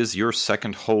what is your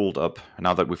second hold-up,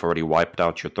 now that we've already wiped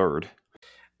out your third?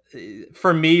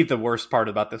 For me, the worst part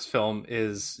about this film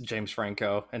is James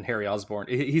Franco and Harry Osborn.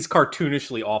 He's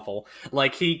cartoonishly awful.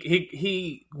 Like,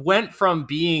 he went from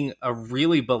being a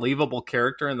really believable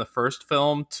character in the first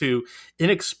film to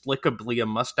inexplicably a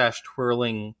mustache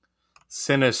twirling,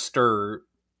 sinister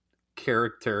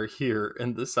character here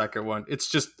in the second one.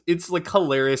 It's like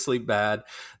hilariously bad.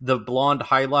 The blonde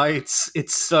highlights,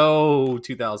 it's so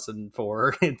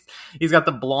 2004. He's got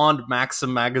the blonde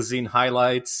Maxim magazine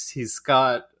highlights. He's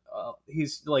got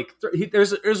he's like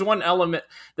there's one element,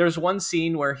 there's one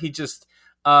scene where he just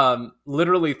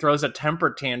literally throws a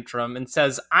temper tantrum and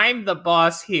says, "I'm the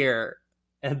boss here,"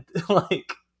 and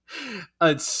like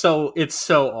it's so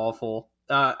awful.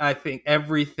 I think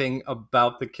everything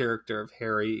about the character of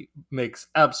Harry makes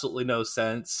absolutely no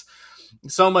sense.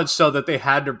 So much so that they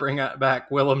had to bring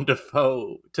back Willem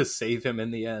Dafoe to save him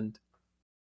in the end.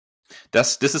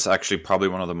 This is actually probably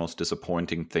one of the most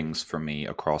disappointing things for me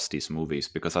across these movies,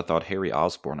 because I thought Harry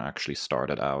Osborn actually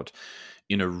started out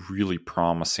in a really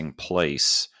promising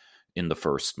place in the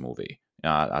first movie.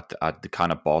 I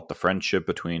kind of bought the friendship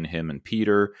between him and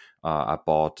Peter. I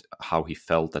bought how he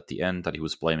felt at the end, that he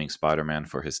was blaming Spider-Man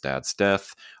for his dad's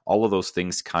death. All of those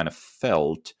things kind of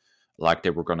felt like they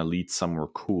were going to lead somewhere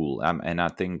cool. And I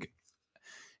think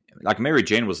like Mary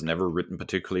Jane was never written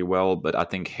particularly well, but I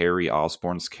think Harry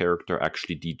Osborn's character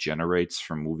actually degenerates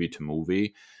from movie to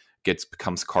movie,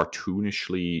 becomes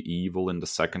cartoonishly evil in the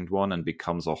second one, and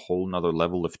becomes a whole nother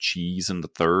level of cheese in the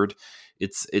third.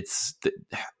 It's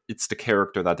the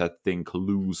character that I think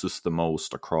loses the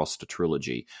most across the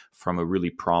trilogy, from a really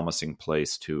promising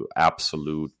place to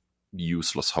absolute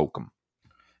useless hokum.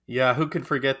 Yeah, who could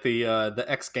forget the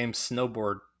X Games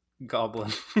snowboard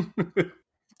goblin?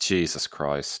 Jesus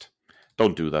Christ.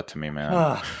 Don't do that to me,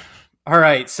 man. All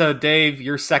right, so Dave,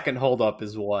 your second holdup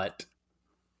is what?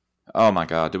 Oh my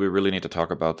god, do we really need to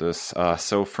talk about this?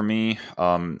 So for me,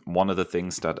 one of the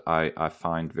things that I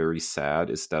find very sad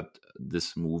is that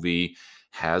this movie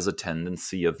has a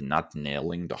tendency of not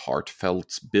nailing the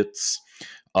heartfelt bits.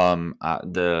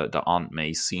 The Aunt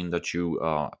May scene that you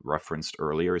referenced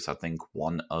earlier is, I think,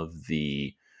 one of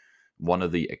the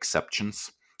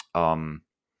exceptions.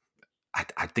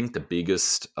 I think the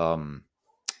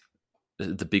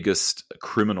biggest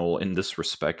criminal in this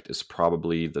respect is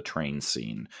probably the train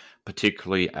scene,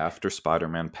 particularly after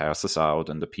Spider-Man passes out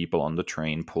and the people on the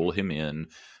train pull him in.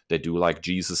 They do like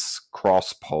Jesus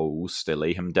cross pose, they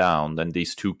lay him down, then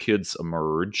these two kids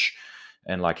emerge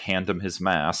and like hand him his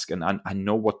mask, and I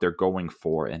know what they're going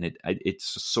for, and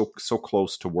it's so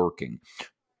close to working,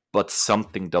 but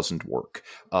something doesn't work.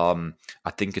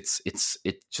 I think it's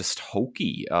just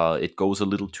hokey. It goes a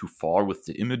little too far with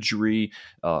the imagery.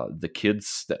 The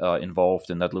kids involved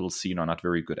in that little scene are not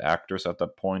very good actors at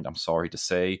that point, I'm sorry to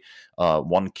say.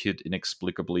 One kid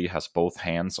inexplicably has both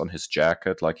hands on his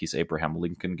jacket, like he's Abraham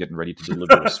Lincoln getting ready to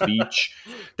deliver a speech.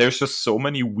 There's just so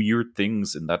many weird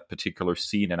things in that particular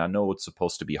scene, and I know it's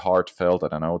supposed to be heartfelt,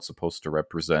 and I know it's supposed to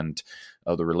represent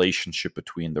the relationship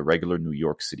between the regular New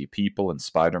York City people and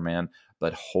Spider-Man,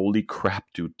 but holy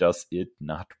crap, dude, does it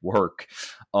not work?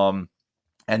 And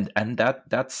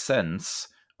that sense,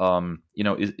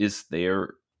 is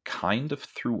there kind of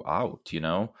throughout.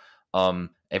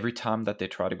 Every time that they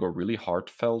try to go really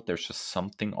heartfelt, there's just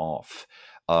something off.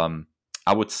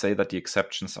 I would say that the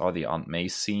exceptions are the Aunt May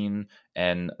scene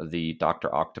and the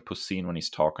Dr. Octopus scene when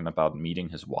he's talking about meeting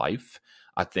his wife.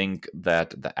 I think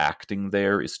that the acting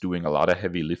there is doing a lot of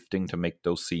heavy lifting to make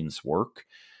those scenes work.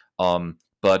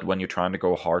 But when you're trying to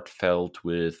go heartfelt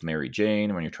with Mary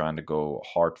Jane, when you're trying to go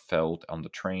heartfelt on the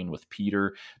train with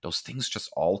Peter, those things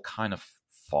just all kind of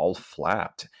fall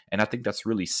flat. And I think that's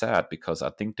really sad, because I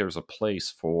think there's a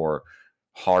place for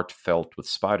heartfelt with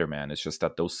Spider-Man. It's just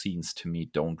that those scenes to me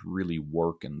don't really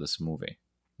work in this movie.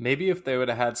 Maybe if they would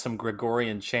have had some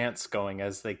Gregorian chants going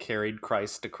as they carried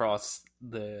Christ across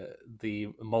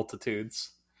the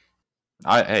multitudes.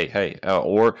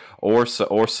 Or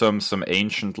some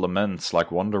ancient laments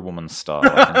like Wonder Woman style.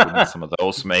 I think we need some of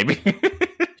those, maybe.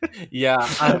 Yeah,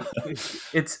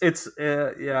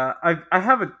 yeah. I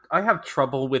have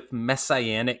trouble with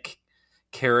messianic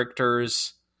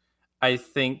characters. I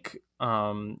think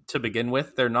to begin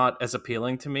with, they're not as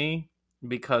appealing to me,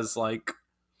 because like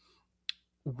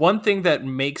one thing that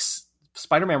makes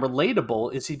Spider-Man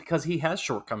relatable is because he has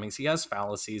shortcomings, he has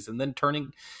fallacies, and then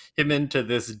turning him into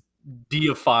this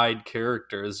deified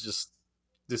character is just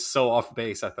so off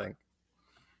base, I think.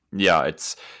 Yeah,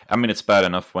 it's bad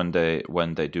enough when they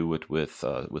do it with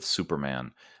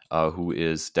Superman, who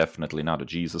is definitely not a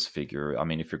Jesus figure. I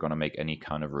mean, if you're going to make any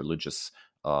kind of religious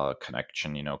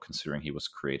connection, considering he was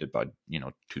created by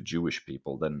two Jewish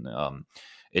people, then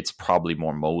it's probably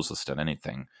more Moses than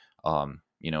anything.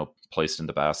 Placed in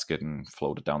the basket and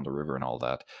floated down the river and all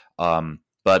that.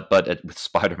 But with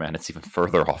Spider-Man, it's even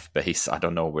further off base. I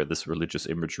don't know where this religious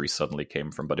imagery suddenly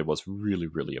came from, but it was really,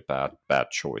 really a bad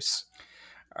choice.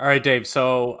 All right, Dave.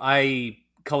 So I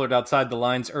colored outside the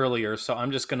lines earlier, so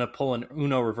I'm just going to pull an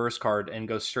Uno reverse card and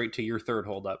go straight to your third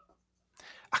holdup.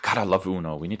 God, I love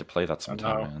Uno. We need to play that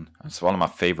sometime, man. It's one of my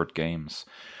favorite games.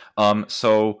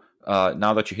 So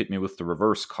now that you hit me with the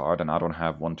reverse card, and I don't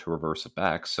have one to reverse it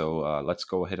back, so let's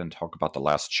go ahead and talk about the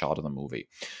last shot of the movie.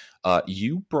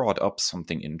 You brought up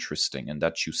something interesting, in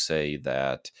that you say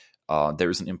that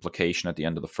there's an implication at the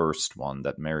end of the first one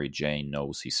that Mary Jane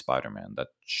knows he's Spider-Man, that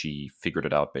she figured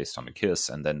it out based on the kiss,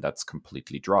 and then that's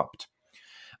completely dropped.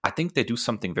 I think they do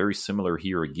something very similar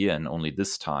here again, only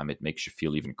this time it makes you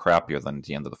feel even crappier than at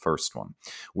the end of the first one.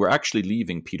 We're actually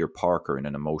leaving Peter Parker in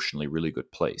an emotionally really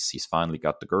good place. He's finally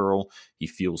got the girl, he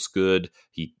feels good,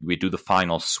 we do the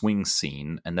final swing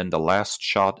scene, and then the last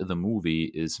shot of the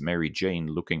movie is Mary Jane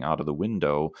looking out of the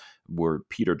window where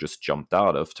Peter just jumped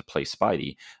out of to play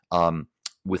Spidey,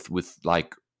 with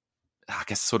like, I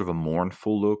guess, sort of a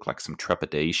mournful look, like some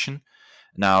trepidation.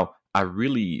 Now, I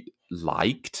really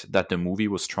liked that the movie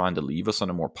was trying to leave us on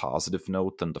a more positive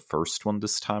note than the first one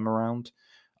this time around.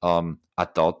 I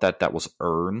thought that was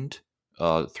earned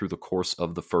through the course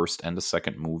of the first and the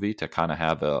second movie to kind of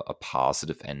have a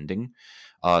positive ending.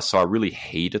 So I really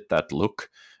hated that look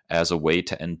as a way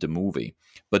to end the movie.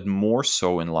 But more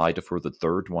so in light of where the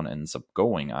third one ends up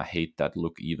going, I hate that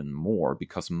look even more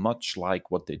because much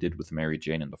like what they did with Mary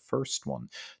Jane in the first one,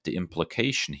 the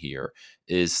implication here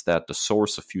is that the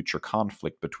source of future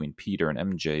conflict between Peter and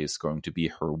MJ is going to be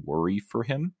her worry for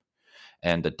him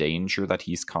and the danger that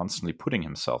he's constantly putting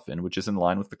himself in, which is in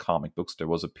line with the comic books. There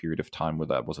was a period of time where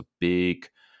that was a big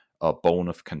bone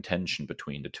of contention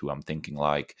between the two. I'm thinking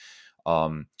like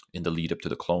in the lead up to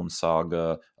the Clone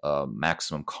Saga,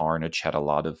 Maximum Carnage had a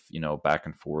lot of back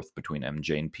and forth between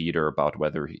MJ and Peter about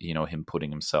whether him putting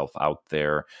himself out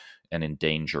there and in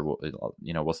danger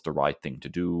was the right thing to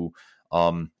do.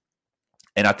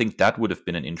 And I think that would have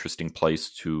been an interesting place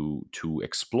to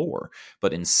explore.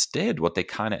 But instead, what they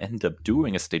kind of end up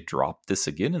doing is they drop this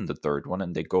again in the third one,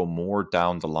 and they go more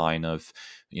down the line of,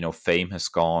 fame has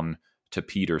gone to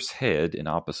Peter's head in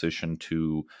opposition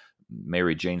to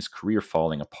Mary Jane's career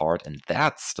falling apart, and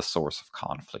that's the source of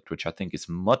conflict, which I think is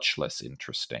much less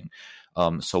interesting.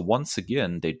 So once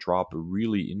again, they drop a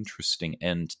really interesting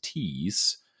end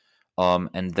tease.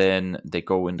 And then they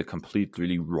go in the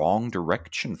completely wrong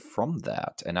direction from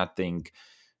that. And I think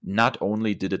not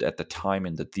only did it at the time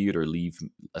in the theater leave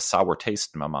a sour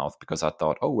taste in my mouth because I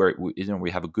thought, oh, we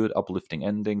have a good uplifting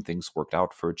ending, things worked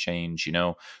out for a change,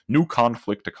 new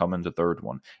conflict to come in the third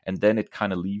one. And then it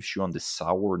kind of leaves you on this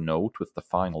sour note with the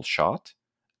final shot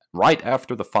right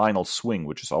after the final swing,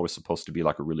 which is always supposed to be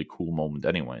like a really cool moment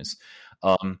anyways.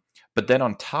 But then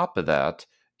on top of that,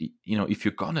 if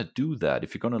you're gonna do that,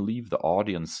 if you're gonna leave the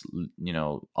audience,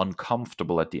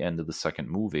 uncomfortable at the end of the second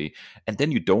movie, and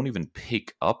then you don't even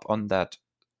pick up on that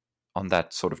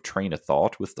sort of train of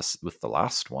thought with the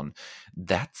last one,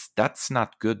 that's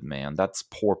not good, man. That's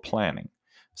poor planning.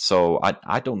 So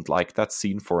I don't like that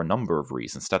scene for a number of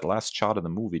reasons. That last shot of the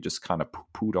movie just kind of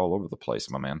poo-pooed all over the place,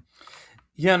 my man.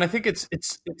 Yeah, and I think it's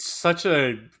such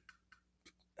a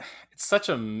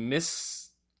miss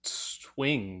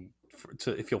swing,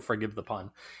 if you'll forgive the pun,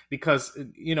 because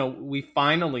we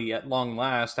finally, at long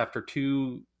last, after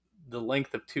the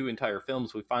length of 2 entire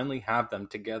films, we finally have them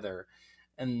together,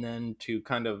 and then to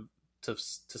kind of to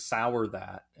sour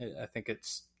that, I think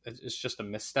it's just a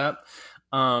misstep.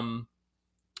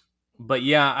 But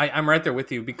yeah, I'm right there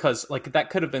with you, because like that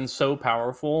could have been so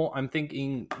powerful. I'm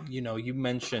thinking, you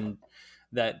mentioned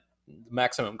that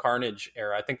Maximum Carnage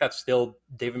era. I think that's still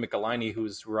David Michelinie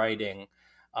who's writing.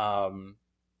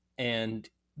 And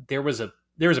there was a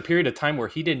period of time where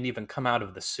he didn't even come out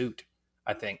of the suit,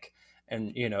 I think.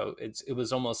 And it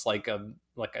was almost like a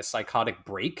psychotic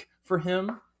break for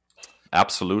him.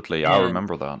 Absolutely, I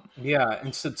remember that. Yeah,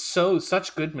 and so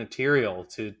such good material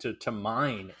to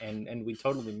mine, and we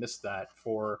totally missed that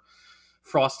for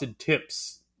Frosted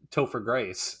Tips, Topher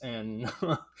Grace, and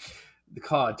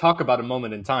God, talk about a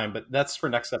moment in time. But that's for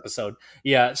next episode.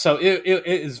 Yeah, so it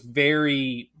is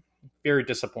very, very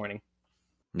disappointing.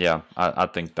 Yeah, I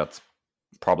think that's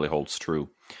probably holds true.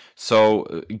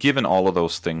 So, given all of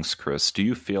those things, Chris, do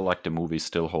you feel like the movie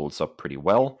still holds up pretty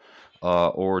well?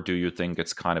 Or do you think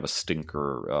it's kind of a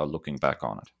stinker looking back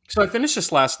on it? So I finished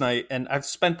this last night, and I've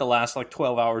spent the last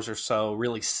 12 hours or so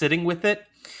really sitting with it.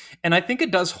 And I think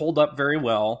it does hold up very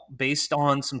well based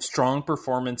on some strong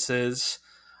performances,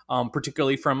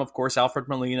 particularly from, of course, Alfred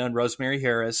Molina and Rosemary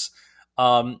Harris.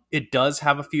 It does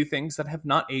have a few things that have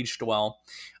not aged well.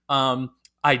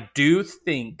 I do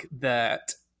think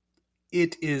that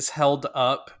it is held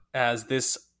up as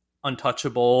this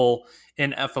untouchable,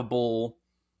 ineffable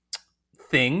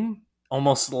thing,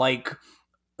 almost like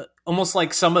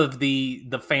some of the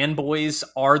fanboys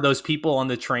are those people on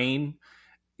the train,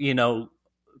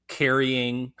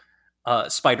 carrying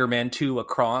Spider-Man 2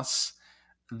 across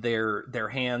their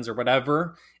hands or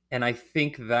whatever. And I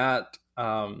think that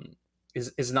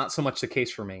is not so much the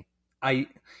case for me. I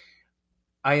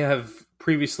have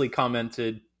previously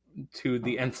commented to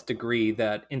the nth degree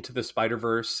that Into the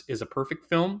Spider-Verse is a perfect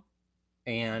film,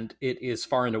 and it is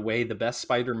far and away the best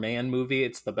Spider-Man movie.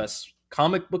 It's the best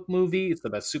comic book movie. It's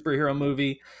the best superhero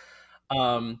movie.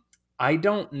 I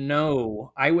don't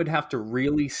know. I would have to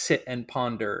really sit and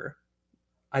ponder.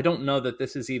 I don't know that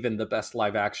this is even the best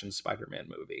live-action Spider-Man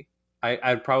movie.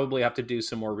 I'd probably have to do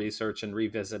some more research and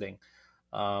revisiting.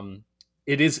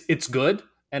 It's good,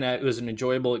 and it was an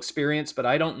enjoyable experience, but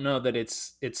I don't know that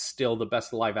it's still the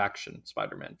best live action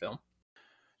Spider-Man film.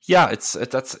 Yeah, it's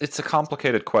a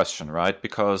complicated question, right?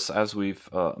 Because as we've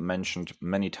mentioned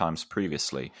many times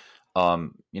previously,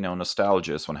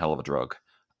 nostalgia is one hell of a drug.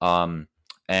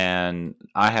 and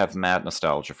I have mad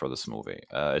nostalgia for this movie.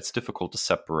 It's difficult to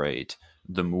separate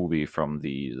the movie from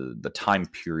the time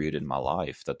period in my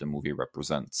life that the movie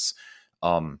represents.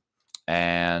 Um,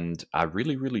 and I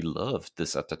really, really loved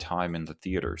this at the time in the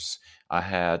theaters. I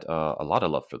had a lot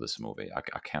of love for this movie.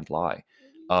 I can't lie.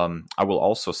 I will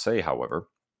also say, however,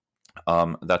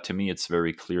 that to me it's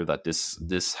very clear that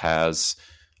this has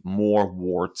more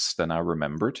warts than I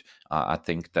remembered. I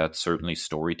think that certainly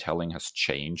storytelling has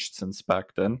changed since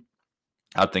back then.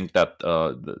 I think that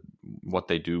what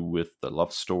they do with the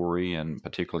love story and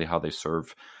particularly how they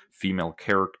serve female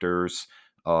characters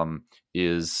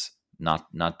is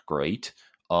not great.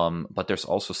 But there's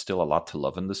also still a lot to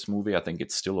love in this movie. I think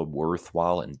it's still a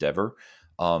worthwhile endeavor.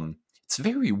 It's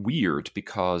very weird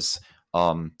because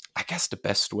I guess the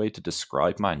best way to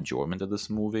describe my enjoyment of this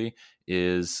movie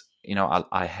is,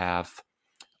 I have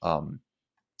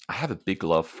a big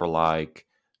love for like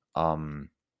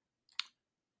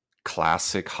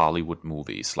classic Hollywood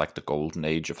movies, like the golden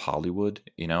age of Hollywood.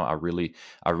 I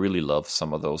really love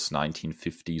some of those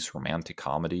 1950s romantic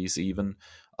comedies. Even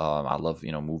I love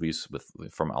movies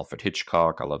from Alfred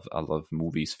Hitchcock. I love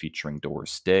movies featuring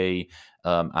Doris Day.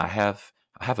 I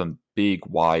have a big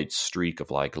wide streak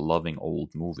of like loving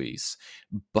old movies,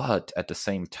 but at the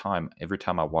same time, every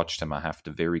time I watch them, I have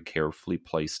to very carefully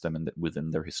place them within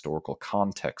their historical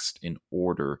context in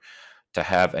order to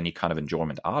have any kind of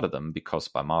enjoyment out of them, because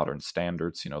by modern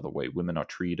standards, the way women are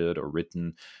treated or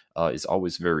written is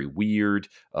always very weird.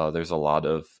 There's a lot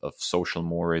of social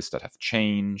mores that have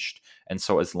changed. And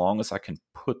so as long as I can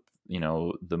put,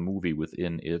 the movie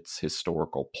within its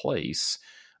historical place,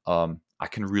 I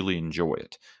can really enjoy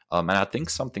it. And I think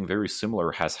something very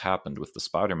similar has happened with the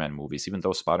Spider-Man movies, even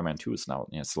though Spider-Man 2 is now,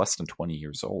 it's less than 20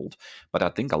 years old. But I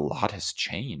think a lot has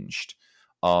changed.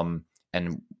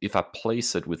 And if I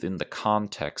place it within the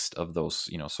context of those,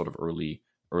 sort of early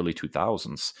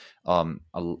 2000s,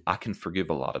 I can forgive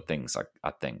a lot of things,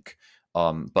 I think.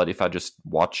 But if I just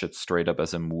watch it straight up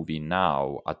as a movie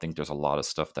now, I think there's a lot of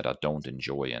stuff that I don't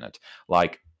enjoy in it.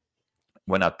 Like,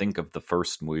 when I think of the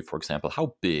first movie, for example,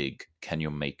 how big can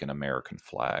you make an American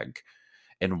flag?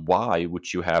 And why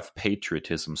would you have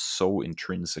patriotism so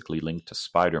intrinsically linked to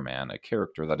Spider-Man, a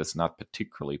character that is not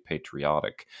particularly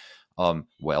patriotic?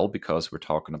 Well, because we're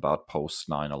talking about post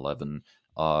 9/11,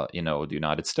 the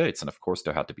United States. And of course,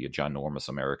 there had to be a ginormous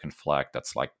American flag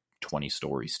that's like 20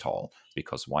 stories tall,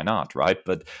 because why not, right?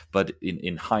 But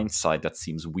in hindsight, that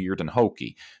seems weird and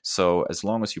hokey. So as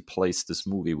long as you place this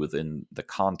movie within the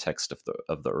context of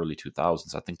the early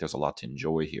 2000s, I think there's a lot to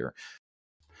enjoy here.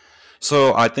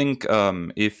 So I think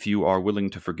if you are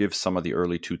willing to forgive some of the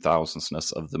early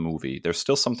 2000s-ness of the movie, there's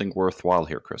still something worthwhile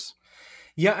here, Chris.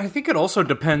 Yeah, I think it also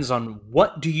depends on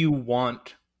what do you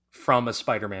want from a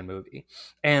Spider-Man movie.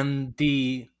 And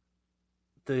the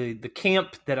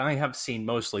camp that I have seen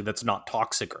mostly that's not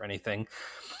toxic or anything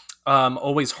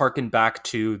always harken back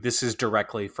to this is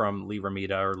directly from Lee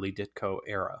Romita or Lee Ditko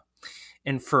era.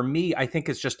 And for me, I think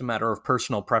it's just a matter of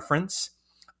personal preference.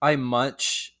 I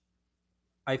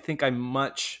think I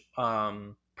much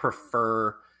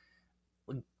prefer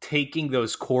taking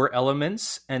those core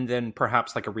elements and then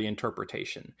perhaps like a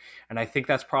reinterpretation. And I think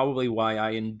that's probably why I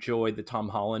enjoy the Tom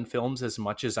Holland films as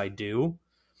much as I do.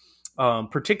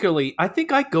 Particularly, I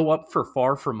think I go up for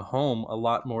Far From Home a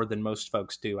lot more than most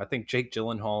folks do. I think Jake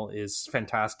Gyllenhaal is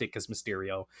fantastic as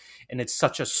Mysterio, and it's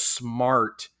such a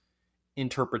smart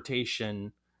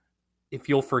interpretation. If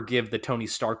you'll forgive the Tony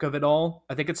Stark of it all,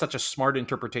 I think it's such a smart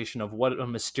interpretation of what a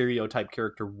Mysterio type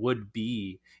character would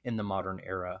be in the modern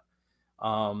era.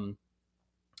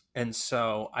 And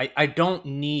so I don't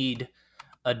need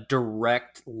a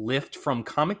direct lift from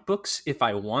comic books. If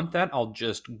I want that, I'll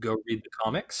just go read the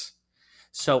comics.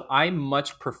 So I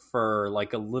much prefer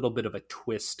like a little bit of a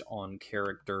twist on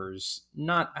characters,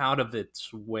 not out of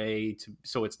its way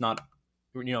so it's not,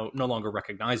 no longer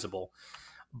recognizable.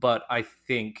 But I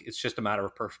think it's just a matter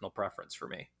of personal preference for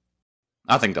me.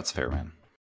 I think that's fair, man.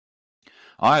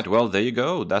 All right, well, there you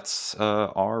go. That's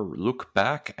our look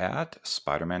back at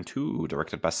Spider-Man 2,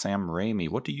 directed by Sam Raimi.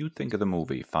 What do you think of the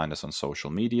movie? Find us on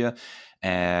social media,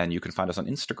 and you can find us on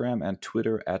Instagram and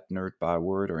Twitter at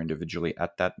NerdByWord, or individually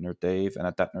at ThatNerdDave and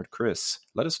at ThatNerdChris.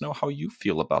 Let us know how you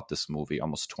feel about this movie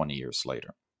almost 20 years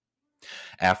later.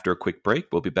 After a quick break,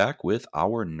 we'll be back with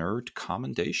our nerd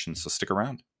commendations, so stick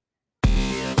around.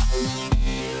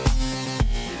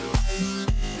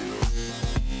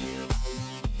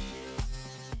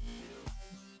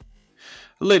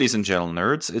 Ladies and gentlemen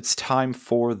nerds, it's time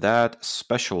for that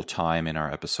special time in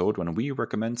our episode when we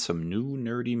recommend some new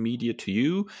nerdy media to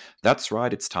you. That's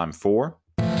right, it's time for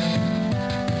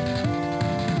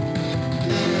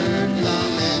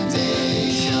Nerd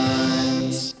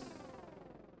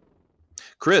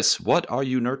Chris, what are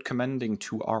you nerd commending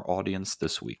to our audience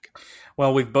this week?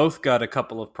 Well, we've both got a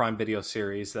couple of Prime Video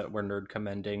series that we're nerd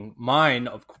commending. Mine,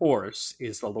 of course,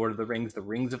 is The Lord of the Rings, The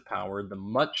Rings of Power, the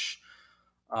much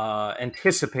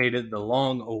anticipated, the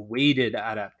long awaited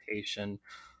adaptation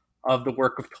of the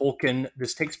work of Tolkien.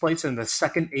 This takes place in the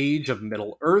Second Age of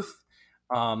Middle Earth,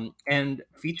 and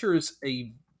features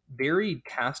a varied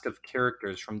cast of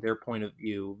characters from their point of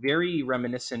view, very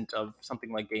reminiscent of something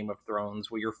like Game of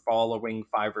Thrones, where you're following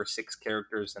 5 or 6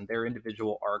 characters and their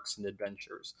individual arcs and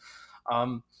adventures.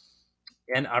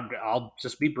 And I'll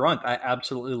just be blunt. I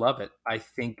absolutely love it. I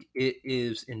think it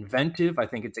is inventive. I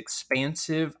think it's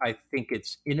expansive. I think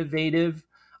it's innovative.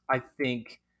 I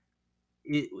think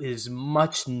it is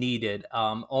much needed.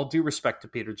 All due respect to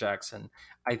Peter Jackson,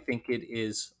 I think it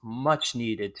is much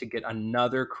needed to get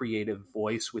another creative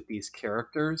voice with these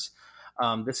characters.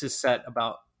 This is set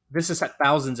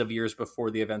thousands of years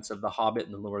before the events of The Hobbit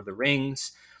and The Lord of the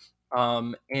Rings,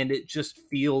 and it just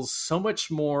feels so much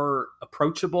more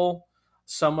approachable,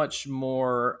 so much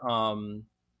more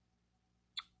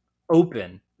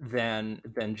open than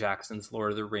Jackson's Lord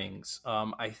of the Rings.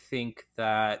 I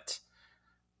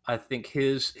think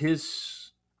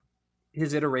his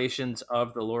iterations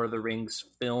of the Lord of the Rings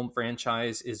film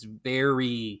franchise is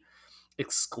very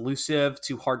exclusive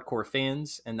to hardcore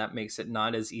fans, and that makes it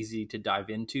not as easy to dive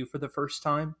into for the first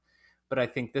time. But I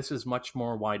think this is much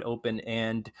more wide open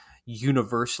and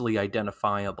universally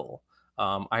identifiable.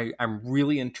 I'm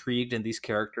really intrigued in these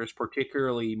characters,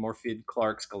 particularly Morfydd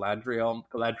Clark's Galadriel.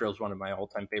 Galadriel is one of my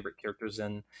all-time favorite characters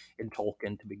in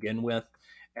Tolkien to begin with.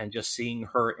 And just seeing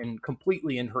her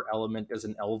completely in her element as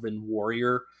an elven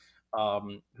warrior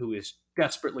who is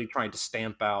desperately trying to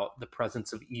stamp out the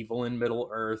presence of evil in Middle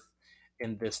Earth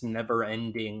in this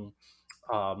never-ending,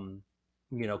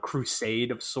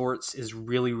 crusade of sorts is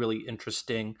really, really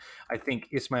interesting. I think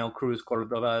Ismael Cruz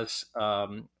Cordova's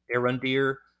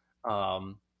Arondir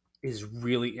is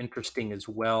really interesting as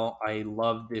well. I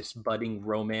love this budding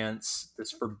romance,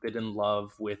 this forbidden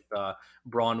love with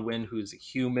Bronwyn, who's a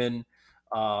human.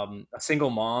 A single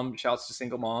mom, shouts to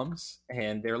single moms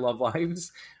and their love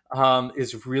lives,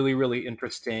 is really, really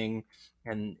interesting.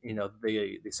 And,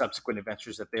 the subsequent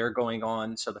adventures that they're going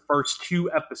on. So the first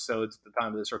 2 episodes at the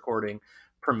time of this recording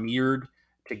premiered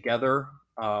together.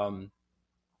 And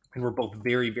were both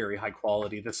very, very high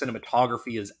quality. The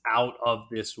cinematography is out of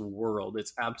this world.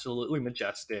 It's absolutely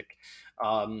majestic.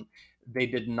 They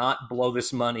did not blow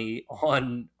this money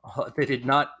on, they did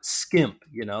not skimp,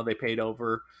 they paid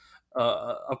over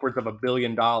upwards of $1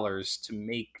 billion to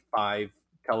make 5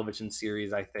 television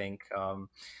series, I think.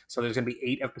 So there's going to be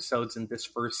 8 episodes in this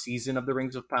first season of The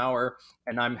Rings of Power,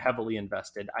 and I'm heavily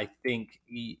invested. I think,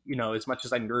 as much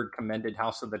as I nerd commended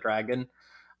House of the Dragon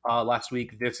last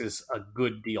week, this is a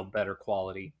good deal better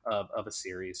quality of a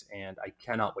series, and I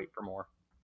cannot wait for more.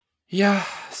 Yeah,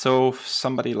 so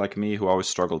somebody like me who always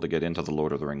struggled to get into The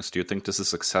Lord of the Rings, do you think this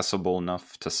is accessible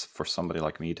enough for somebody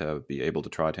like me to be able to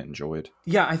try to enjoy it?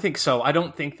 Yeah, I think so. I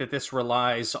don't think that this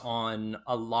relies on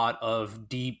a lot of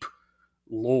deep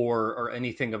lore or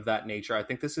anything of that nature. I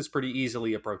think this is pretty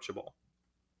easily approachable.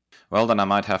 Well, then I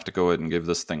might have to go ahead and give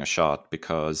this thing a shot,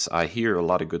 because I hear a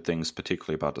lot of good things,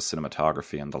 particularly about the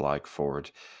cinematography and the like for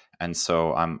it. And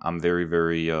so I'm very,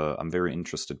 very I'm very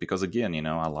interested, because again,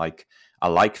 I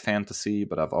like fantasy,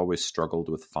 but I've always struggled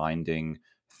with finding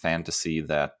fantasy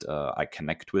that I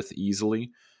connect with easily.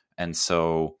 And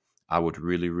so I would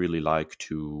really, really like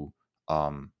to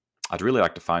I'd really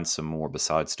like to find some more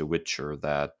besides The Witcher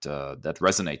that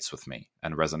resonates with me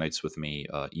and resonates with me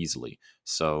easily.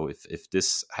 So if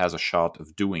this has a shot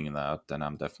of doing that, then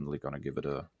I'm definitely going to give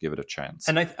it a chance.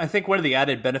 And I think one of the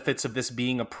added benefits of this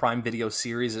being a Prime Video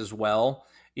series as well,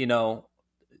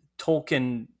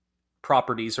 Tolkien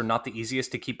properties are not the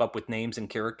easiest to keep up with names and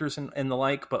characters and the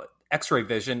like, but X-Ray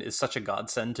Vision is such a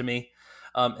godsend to me.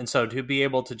 And so to be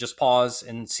able to just pause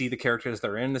and see the characters that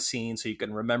are in the scene so you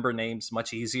can remember names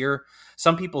much easier.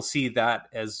 Some people see that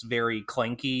as very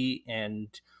clanky and,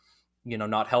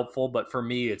 not helpful, but for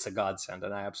me, it's a godsend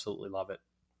and I absolutely love it.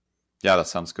 Yeah, that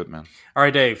sounds good, man. All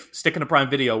right, Dave, sticking to Prime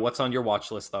Video, what's on your watch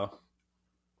list though?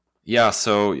 Yeah,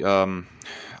 so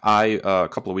I, a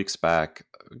couple of weeks back,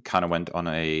 kind of went on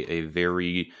a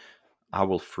very, I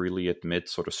will freely admit,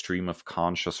 sort of stream of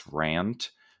conscious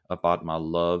rant about my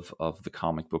love of the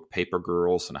comic book Paper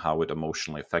Girls and how it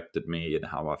emotionally affected me and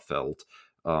how I felt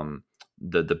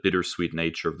the bittersweet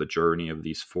nature of the journey of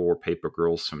these 4 paper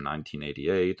girls from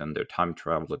 1988 and their time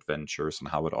travel adventures and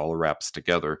how it all wraps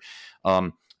together.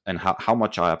 And how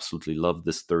much I absolutely love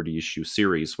this 30-issue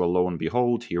series. Well, lo and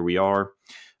behold, here we are.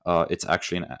 It's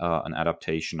actually an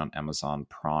adaptation on Amazon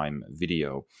Prime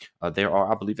Video. There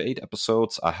are, I believe, 8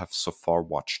 episodes. I have so far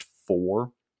watched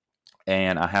 4.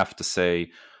 And I have to say,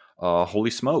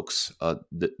 holy smokes,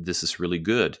 this is really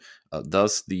good.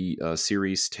 Does the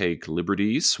series take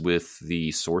liberties with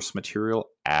the source material?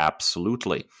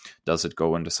 Absolutely. Does it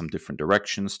go into some different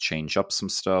directions, change up some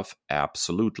stuff?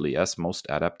 Absolutely, as most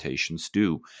adaptations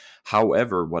do.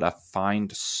 However, what I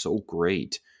find so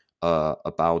great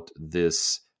about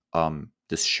this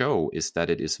show is that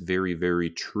it is very,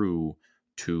 very true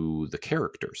to the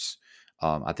characters.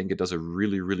 I think it does a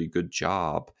really, really good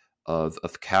job of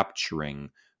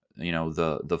capturing,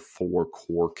 the 4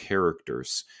 core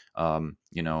characters.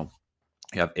 You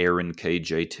have Aaron,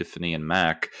 KJ, Tiffany, and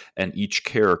Mac, and each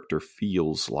character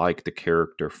feels like the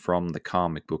character from the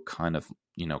comic book kind of,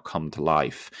 come to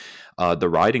life. The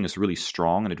writing is really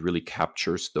strong, and it really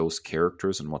captures those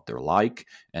characters and what they're like,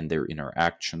 and their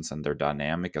interactions and their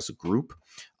dynamic as a group.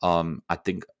 I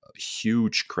think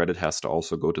huge credit has to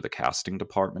also go to the casting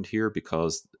department here,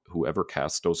 because whoever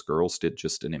cast those girls did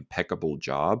just an impeccable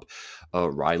job.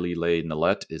 Riley Leigh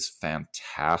Nillette is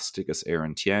fantastic as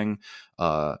Erin Tiang.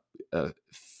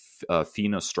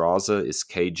 Fina Straza is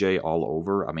KJ all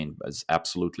over. I mean, is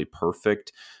absolutely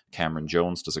perfect. Cameron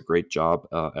Jones does a great job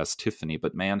as Tiffany.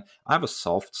 But man, I have a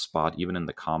soft spot even in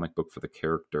the comic book for the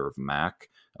character of Mac.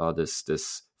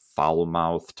 This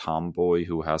foul-mouthed tomboy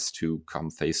who has to come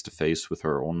face to face with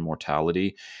her own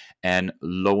mortality. And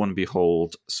lo and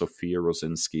behold, Sophia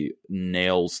Rosinski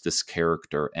nails this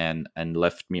character and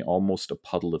left me almost a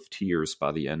puddle of tears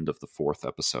by the end of the 4th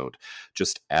episode.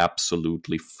 Just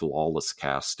absolutely flawless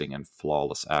casting and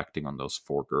flawless acting on those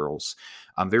 4 girls.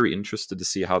 I'm very interested to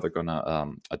see how they're going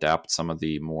to adapt some of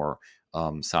the more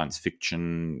science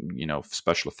fiction,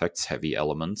 special effects heavy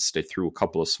elements. They threw a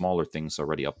couple of smaller things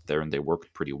already up there, and they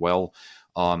worked pretty well.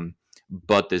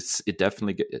 But I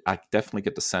definitely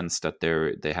get the sense that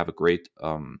they have a great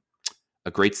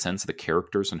sense of the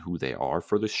characters and who they are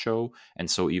for this show. And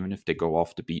so even if they go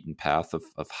off the beaten path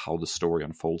of how the story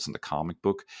unfolds in the comic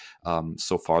book,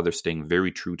 so far they're staying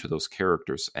very true to those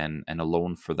characters. And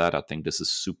alone for that, I think this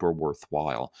is super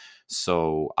worthwhile.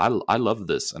 So I love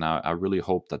this, and I really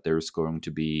hope that there's going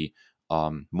to be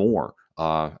more.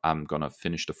 I'm going to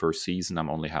finish the 1st season. I'm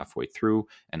only halfway through,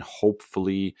 and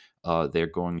hopefully they're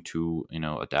going to,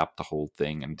 adapt the whole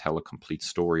thing and tell a complete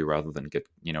story rather than get,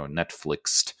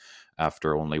 Netflixed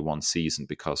after only 1 season,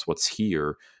 because what's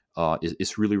here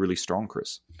is really, really strong,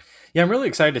 Chris. Yeah, I'm really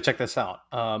excited to check this out.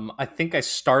 I think I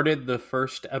started the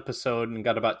 1st episode and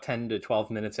got about 10 to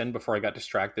 12 minutes in before I got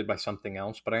distracted by something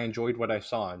else, but I enjoyed what I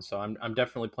saw, and so I'm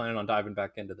definitely planning on diving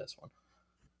back into this one.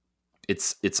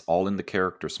 It's all in the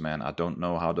characters, man. I don't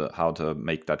know how to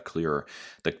make that clearer.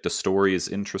 The story is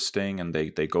interesting, and they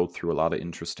go through a lot of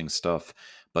interesting stuff,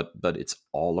 but it's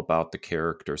all about the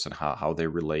characters and how they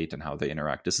relate and how they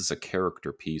interact. This is a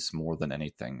character piece more than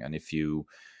anything. And if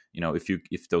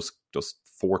if those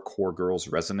 4 core girls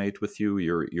resonate with you,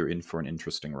 you're in for an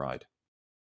interesting ride.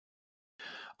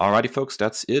 Alrighty, folks,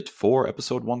 that's it for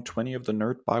episode 120 of the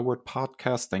Nerd Byword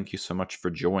podcast. Thank you so much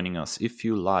for joining us. If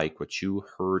you like what you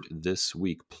heard this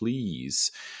week,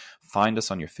 please find us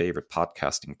on your favorite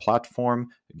podcasting platform.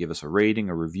 Give us a rating,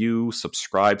 a review,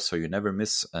 subscribe so you never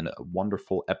miss a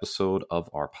wonderful episode of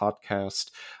our podcast.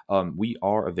 We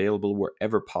are available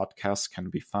wherever podcasts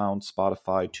can be found: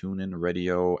 Spotify, TuneIn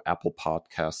Radio, Apple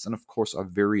Podcasts, and of course our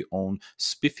very own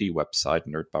spiffy website,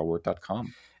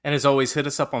 nerdbyword.com. And as always, hit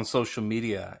us up on social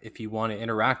media if you want to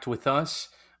interact with us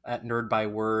at Nerd by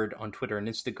Word on Twitter and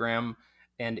Instagram,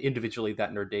 and individually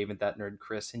That Nerd Dave and That Nerd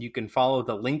Chris. And you can follow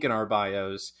the link in our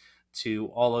bios to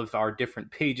all of our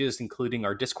different pages, including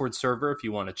our Discord server if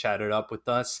you want to chat it up with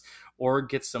us, or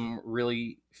get some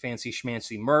really fancy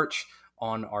schmancy merch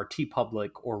on our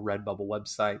TeePublic or Redbubble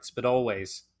websites. But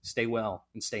always, stay well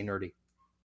and stay nerdy.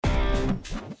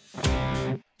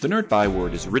 The Nerd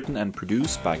Byword is written and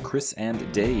produced by Chris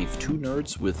and Dave, 2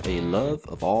 nerds with a love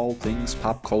of all things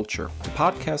pop culture. The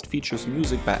podcast features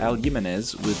music by Al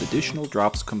Jimenez, with additional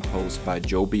drops composed by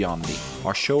Joe Biondi.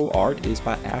 Our show art is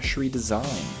by Ashery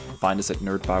Design. Find us at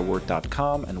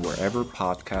nerdbyword.com and wherever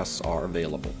podcasts are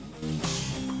available.